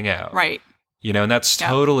going to hang out. Right. And that's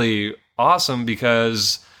totally awesome,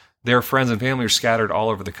 because their friends and family are scattered all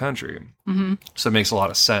over the country. Mm-hmm. So it makes a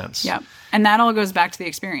lot of sense. Yeah. And that all goes back to the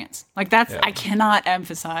experience. I cannot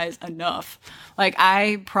emphasize enough.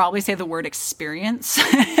 I probably say the word experience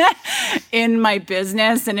in my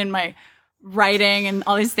business and in my writing and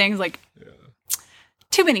all these things,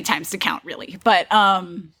 too many times to count, really. But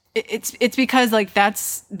it's because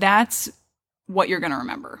that's what you're going to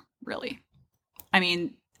remember. really. I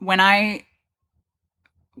mean, when my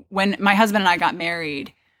husband and I got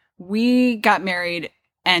married, we got married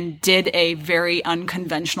and did a very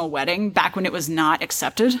unconventional wedding back when it was not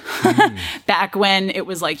accepted. Back when it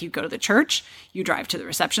was like, you go to the church, you drive to the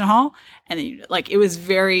reception hall, and then it was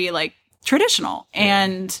very like traditional. Yeah.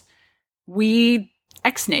 And we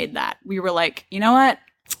ex-nayed that. We were like, you know what?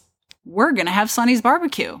 We're going to have Sonny's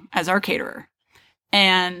Barbecue as our caterer.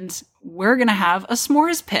 And we're going to have a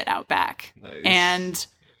s'mores pit out back. Nice. And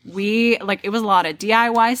it was a lot of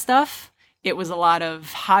DIY stuff. It was a lot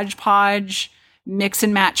of hodgepodge, mix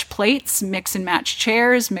and match plates, mix and match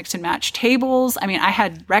chairs, mix and match tables. I mean, I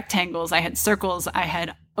had rectangles, I had circles, I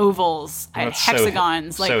had ovals, I had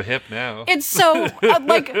hexagons. So hip now. It's so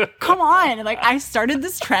come on. Like, I started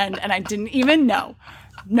this trend and I didn't even know.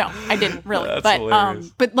 No, I didn't really. That's hilarious.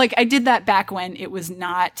 But I did that back when it was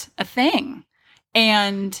not a thing.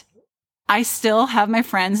 And I still have my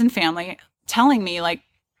friends and family telling me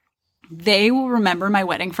they will remember my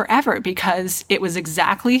wedding forever because it was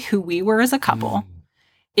exactly who we were as a couple.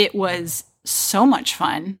 It was so much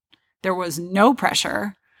fun. There was no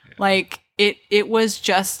pressure. Yeah. It was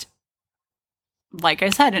just, like I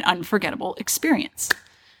said, an unforgettable experience.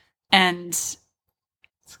 And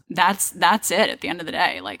that's it at the end of the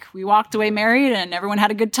day. We walked away married and everyone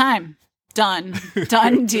had a good time. Done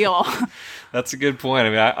deal. That's a good point. I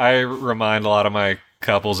mean, I remind a lot of my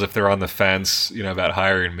couples, if they're on the fence, about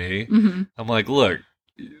hiring me, I'm like, look,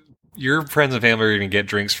 your friends and family are going to get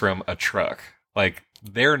drinks from a truck.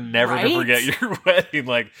 They're never going to forget your wedding.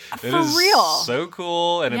 It is real. So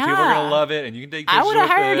cool. And if people are going to love it and you can take pictures, I would have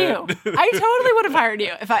hired you. I totally would have hired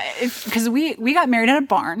you because we got married at a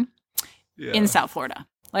barn in South Florida.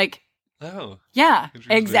 Oh. Yeah,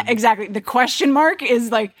 exactly. The question mark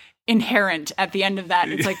is inherent at the end of that.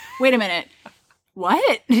 It's wait a minute.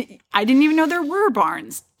 What? I didn't even know there were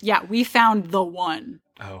barns. Yeah, we found the one.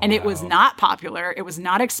 Oh, and it was not popular. It was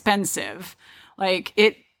not expensive. But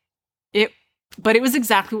it was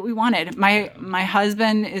exactly what we wanted. My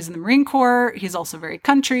husband is in the Marine Corps. He's also very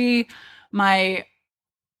country. My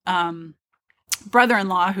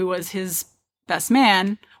brother-in-law, who was his best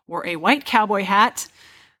man, wore a white cowboy hat.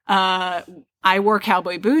 I wore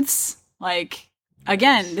cowboy boots.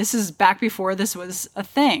 Again, this is back before this was a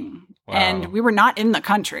thing. Wow. And we were not in the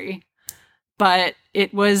country, but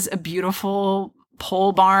it was a beautiful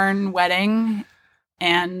pole barn wedding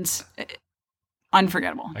and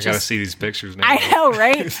unforgettable. I got to see these pictures now. I know,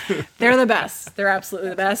 right? They're the best. They're absolutely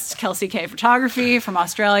the best. Kelsey K Photography from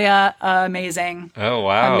Australia. Amazing. Oh,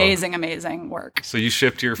 wow. Amazing work. So you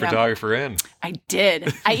shipped your photographer in. I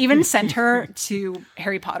did. I even sent her to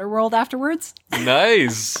Harry Potter World afterwards.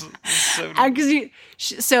 Nice.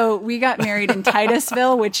 So we got married in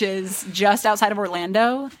Titusville, which is just outside of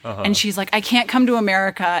Orlando. And she's like, I can't come to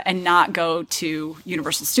America and not go to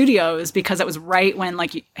Universal Studios because it was right when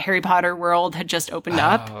Harry Potter World had just opened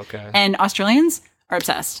up. Okay. And Australians are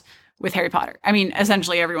obsessed with Harry Potter. I mean,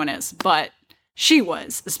 essentially everyone is, but she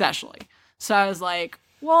was especially. So I was like,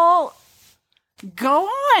 well, go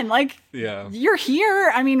on. You're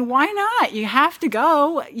here. I mean, why not? You have to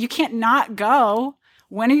go. You can't not go.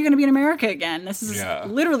 When are you going to be in America again? This is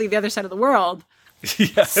literally the other side of the world.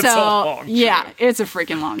 It's a long trip. Yeah, it's a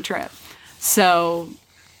freaking long trip. So,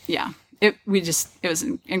 yeah, it was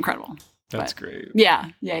incredible. That's great. Yeah.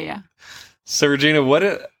 So, Regina, what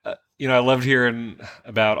I loved hearing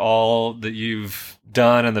about all that you've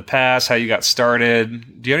done in the past, how you got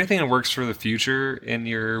started. Do you have anything that works for the future in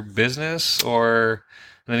your business, or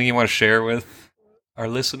anything you want to share with our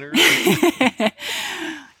listeners?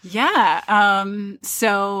 Yeah.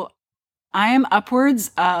 So I am upwards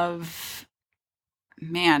of,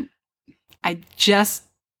 I just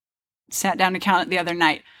sat down to count it the other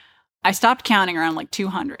night. I stopped counting around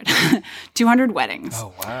 200, 200 weddings.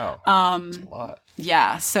 Oh, wow. That's a lot.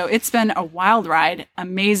 Yeah. So it's been a wild ride,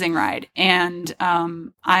 amazing ride. And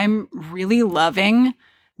I'm really loving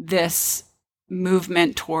this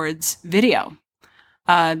movement towards video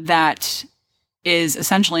that is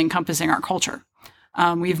essentially encompassing our culture.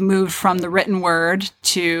 We've moved from the written word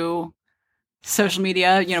to social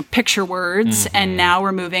media, picture words, and now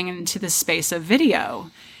we're moving into the space of video.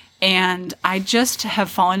 And I just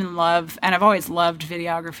have fallen in love, and I've always loved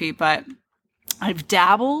videography, but I've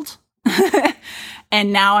dabbled.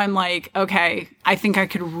 And now I'm like, okay, I think I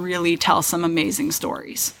could really tell some amazing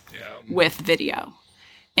stories with video.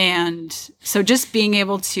 And so just being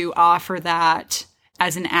able to offer that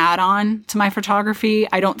as an add-on to my photography.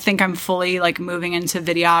 I don't think I'm fully moving into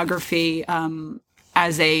videography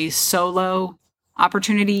as a solo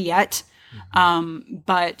opportunity yet,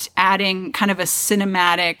 but adding kind of a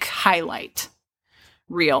cinematic highlight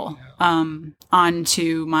reel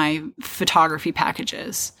onto my photography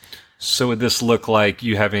packages. So would this look like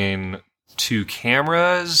you having 2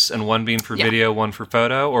 cameras and one being for video, one for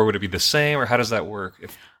photo, or would it be the same, or how does that work?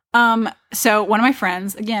 So one of my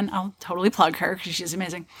friends, again, I'll totally plug her because she's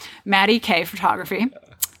amazing, Maddie K Photography.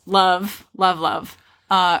 Love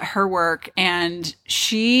her work. And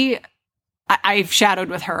I've shadowed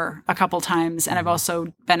with her a couple times, and I've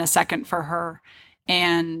also been a second for her.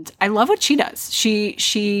 And I love what she does.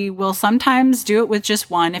 She will sometimes do it with just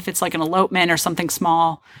one. If it's like an elopement or something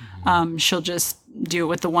small, she'll just do it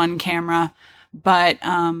with the one camera. But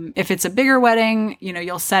if it's a bigger wedding,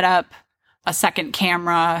 you'll set up a second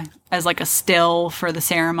camera as like a still for the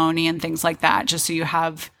ceremony and things like that, just so you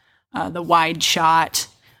have the wide shot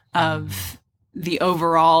of the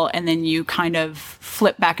overall, and then you kind of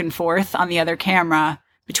flip back and forth on the other camera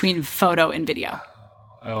between photo and video.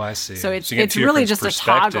 Oh, I see. So it's really just a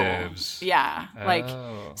toggle. Yeah.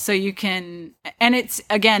 So you can, and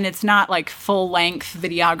it's not like full length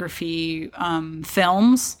videography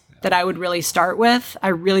films that I would really start with. I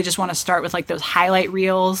really just want to start with like those highlight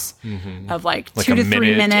reels of like 2 to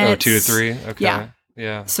 3 minutes. Oh, 2 to 3. Okay.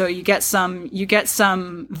 Yeah. So you get some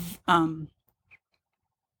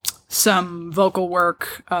vocal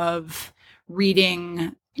work of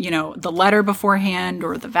reading, the letter beforehand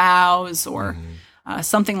or the vows or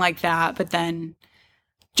something like that. But then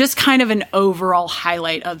just kind of an overall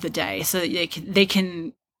highlight of the day so that they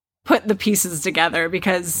can put the pieces together,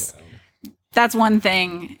 because that's one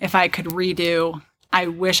thing. If I could redo, I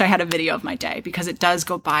wish I had a video of my day, because it does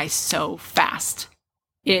go by so fast.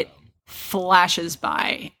 It flashes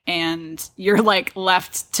by, and you're like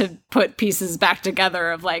left to put pieces back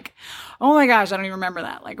together of like, oh my gosh, I don't even remember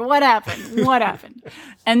that. Like, what happened? What happened?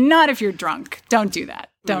 And not if you're drunk. Don't do that.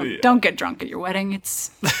 Don't get drunk at your wedding.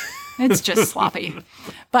 It's just sloppy.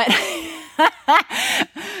 But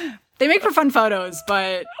they make for fun photos,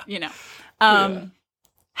 but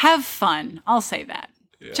have fun. I'll say that.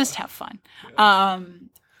 Yeah. Just have fun.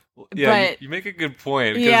 You make a good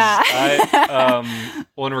point. Well,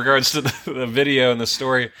 in regards to the video and the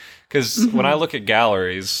story, because when I look at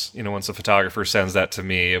galleries, once a photographer sends that to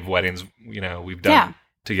me of weddings, we've done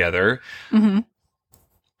together,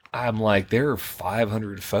 I'm like, there are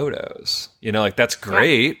 500 photos. Like, that's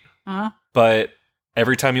great, but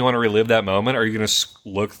every time you want to relive that moment, are you going to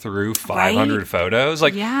look through 500 photos?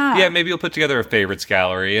 Like, maybe you'll put together a favorites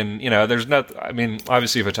gallery, and there's not. I mean,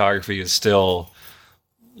 obviously, photography is still,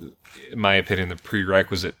 in my opinion, the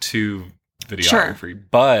prerequisite to videography. Sure.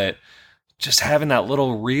 But just having that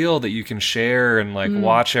little reel that you can share and like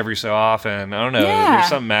watch every so often, I don't know. There's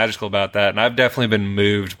something magical about that, and I've definitely been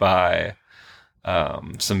moved by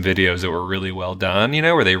some videos that were really well done.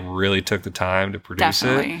 Where they really took the time to produce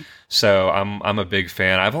it. So I'm a big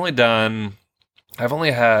fan. I've only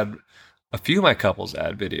had a few of my couples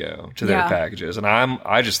add video to their packages, and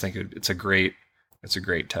I just think it's a great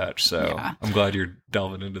touch. So I'm glad you're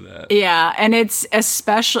delving into that. Yeah, and it's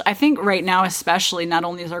especially, I think right now, especially, not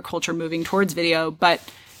only is our culture moving towards video, but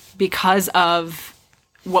because of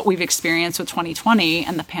what we've experienced with 2020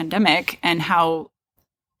 and the pandemic, and how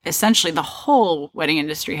essentially the whole wedding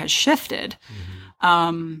industry has shifted.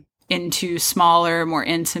 Into smaller, more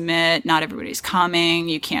intimate, not everybody's coming,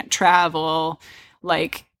 you can't travel,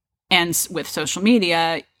 and with social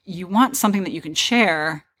media, you want something that you can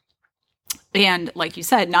share. And like you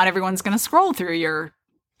said, not everyone's going to scroll through your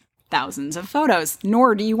thousands of photos,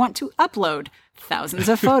 nor do you want to upload thousands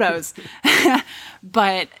of photos.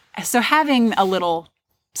 But so having a little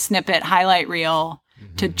snippet highlight reel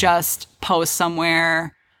to just post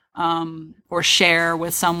somewhere or share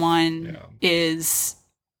with someone is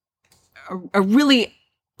a really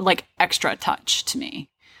extra touch to me.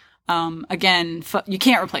 Again, you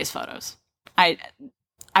can't replace photos. I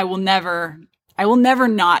will never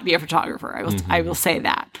not be a photographer. I will say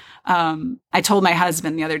that. I told my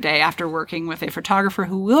husband the other day, after working with a photographer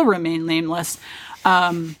who will remain nameless,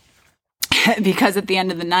 because at the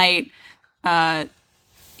end of the night,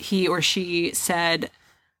 he or she said,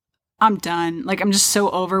 I'm done. I'm just so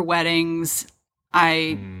over weddings.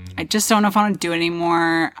 I just don't know if I want to do it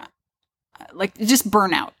anymore. Just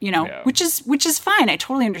burnout, which is fine. I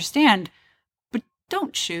totally understand, but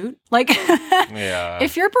don't shoot.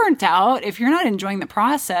 If you're burnt out, if you're not enjoying the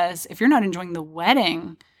process, if you're not enjoying the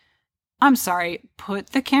wedding, I'm sorry, put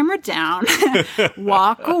the camera down,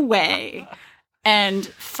 walk away, and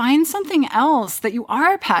find something else that you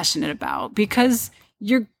are passionate about, because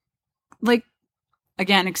you're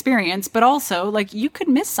again, experience, but also you could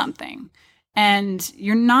miss something, and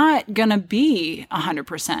you're not going to be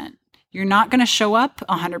 100%. You're not going to show up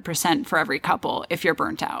 100% for every couple if you're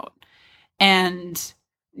burnt out. And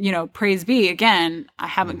praise be, again, I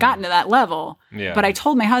haven't gotten to that level. Yeah. But I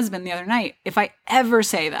told my husband the other night, if I ever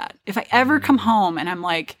say that, if I ever come home and I'm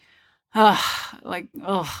like, that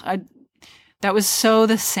was so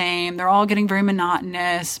the same. They're all getting very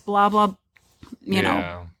monotonous, blah, blah,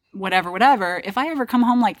 whatever. If I ever come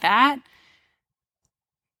home like that,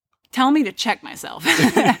 tell me to check myself.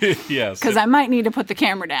 Yes. Because I might need to put the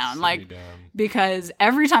camera down. Because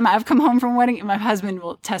every time I've come home from a wedding, my husband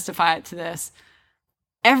will testify to this.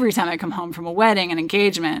 Every time I come home from a wedding, an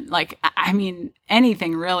engagement,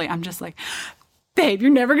 anything really, I'm just like, babe,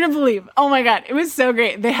 you're never going to believe. Oh my God, it was so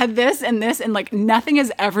great. They had this and this, and nothing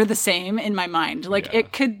is ever the same in my mind.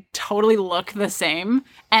 It could totally look the same.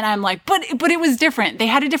 And I'm like, but it was different. They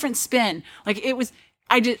had a different spin.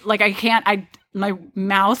 My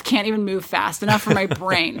mouth can't even move fast enough for my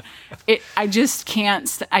brain. I just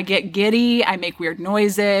can't. I get giddy. I make weird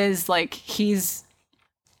noises.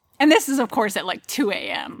 And this is, of course, at 2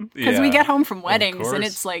 a.m. because we get home from weddings and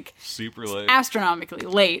it's super late, astronomically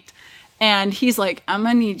late. And he's like, I'm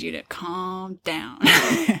going to need you to calm down.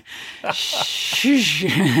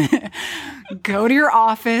 Go to your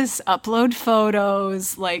office, upload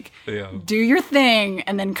photos, do your thing,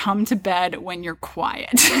 and then come to bed when you're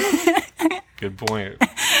quiet. Good point.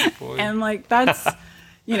 And that's,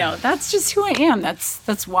 that's just who I am.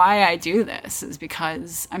 That's why I do this, is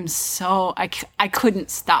because I'm so, I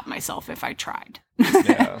couldn't stop myself if I tried.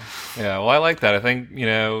 Yeah. Well, I like that. I think,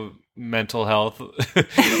 mental health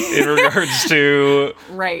in regards to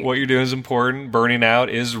what you're doing is important. Burning out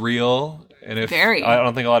is real. And I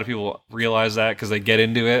don't think a lot of people realize that, because they get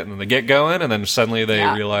into it and then they get going and then suddenly they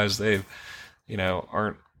realize they,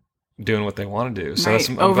 aren't doing what they want to do. So I'm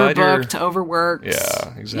overbooked, overworked.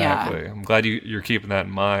 Yeah, exactly. Yeah. I'm glad you're keeping that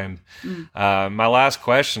in mind. My last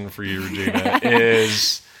question for you, Regina,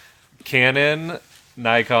 is Canon,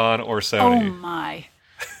 Nikon, or Sony? Oh my.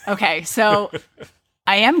 Okay, so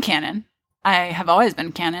I am Canon. I have always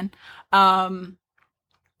been Canon.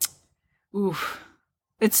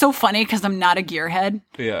 It's so funny because I'm not a gearhead.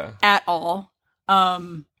 Yeah. At all.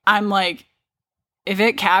 I'm if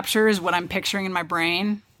it captures what I'm picturing in my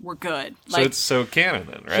brain, we're good. So it's Canon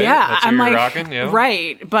then, right? Yeah. That's what you're rocking? Yeah.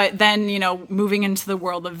 Right. But then, moving into the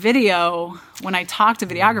world of video, when I talk to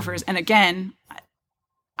videographers, and again,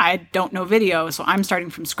 I don't know video, so I'm starting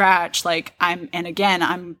from scratch.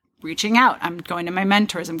 I'm reaching out. I'm going to my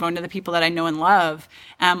mentors. I'm going to the people that I know and love.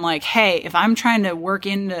 And I'm like, hey, if I'm trying to work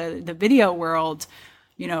into the video world,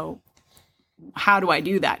 how do I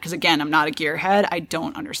do that? Because again, I'm not a gearhead. I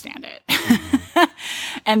don't understand it.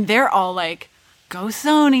 And they're all like, go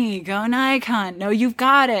Sony, go Nikon. No, you've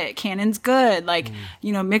got it. Canon's good.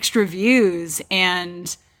 Mixed reviews.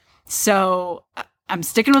 And so I'm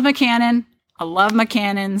sticking with my Canon. I love my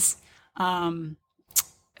Canons. And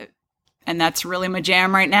that's really my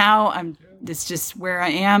jam right now. It's just where I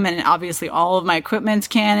am. And obviously all of my equipment's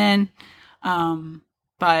Canon.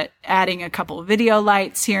 But adding a couple of video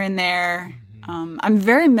lights here and there. I'm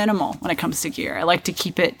very minimal when it comes to gear. I like to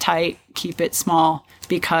keep it tight, keep it small,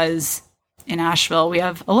 because in Asheville we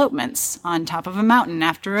have elopements on top of a mountain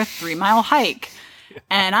after a 3-mile hike.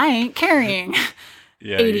 And I ain't carrying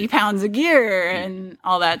 80 pounds of gear and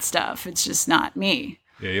all that stuff. It's just not me.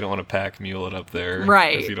 Yeah, you don't want to pack mule it up there.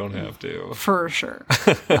 Right. If you don't have to. For sure.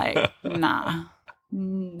 Nah.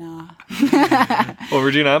 Well,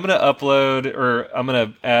 Regina, I'm going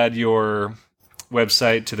to add your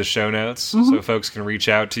website to the show notes so folks can reach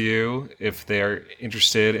out to you if they are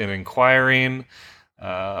interested in inquiring.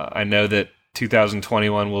 I know that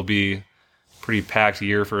 2021 will be a pretty packed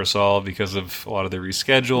year for us all because of a lot of the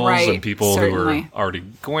reschedules and people who are already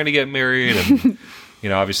going to get married. And,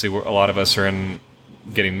 obviously a lot of us are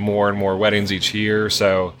getting more and more weddings each year.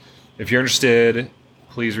 So if you're interested,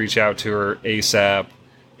 please reach out to her ASAP.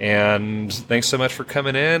 And thanks so much for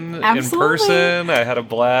coming in person. I had a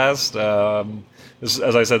blast.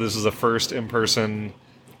 As I said, this is the first in-person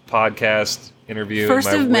podcast interview. First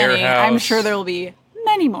in my of many. warehouse. I'm sure there will be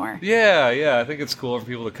many more. Yeah. I think it's cool for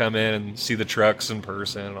people to come in and see the trucks in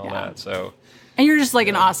person and all that. So, and you're just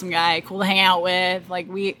an awesome guy, cool to hang out with.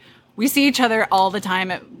 We see each other all the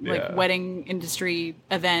time at wedding industry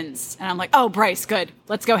events, and I'm like, oh, Bryce, good,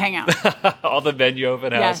 let's go hang out. All the venue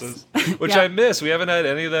open houses, which I miss. We haven't had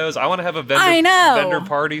any of those. I want to have a vendor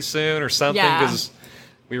party soon or something, because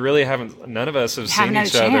we really haven't. None of us have seen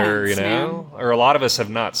each other, or a lot of us have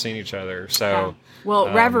not seen each other. So,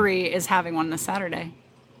 Reverie is having one this Saturday.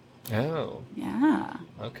 Oh, yeah.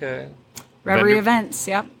 Okay. Reverie events.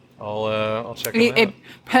 Yep. I'll check them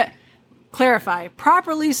out. Clarify,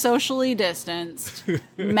 properly socially distanced,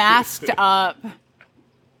 masked up,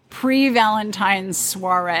 pre-Valentine's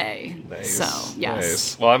soiree. Nice. So yes.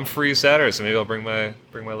 Nice. Well, I'm free Saturday, so maybe I'll bring my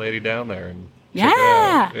lady down there and check it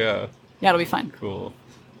out. Yeah. Yeah, it'll be fun. Cool.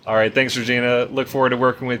 All right, thanks, Regina. Look forward to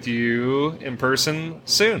working with you in person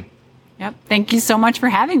soon. Yep. Thank you so much for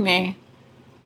having me.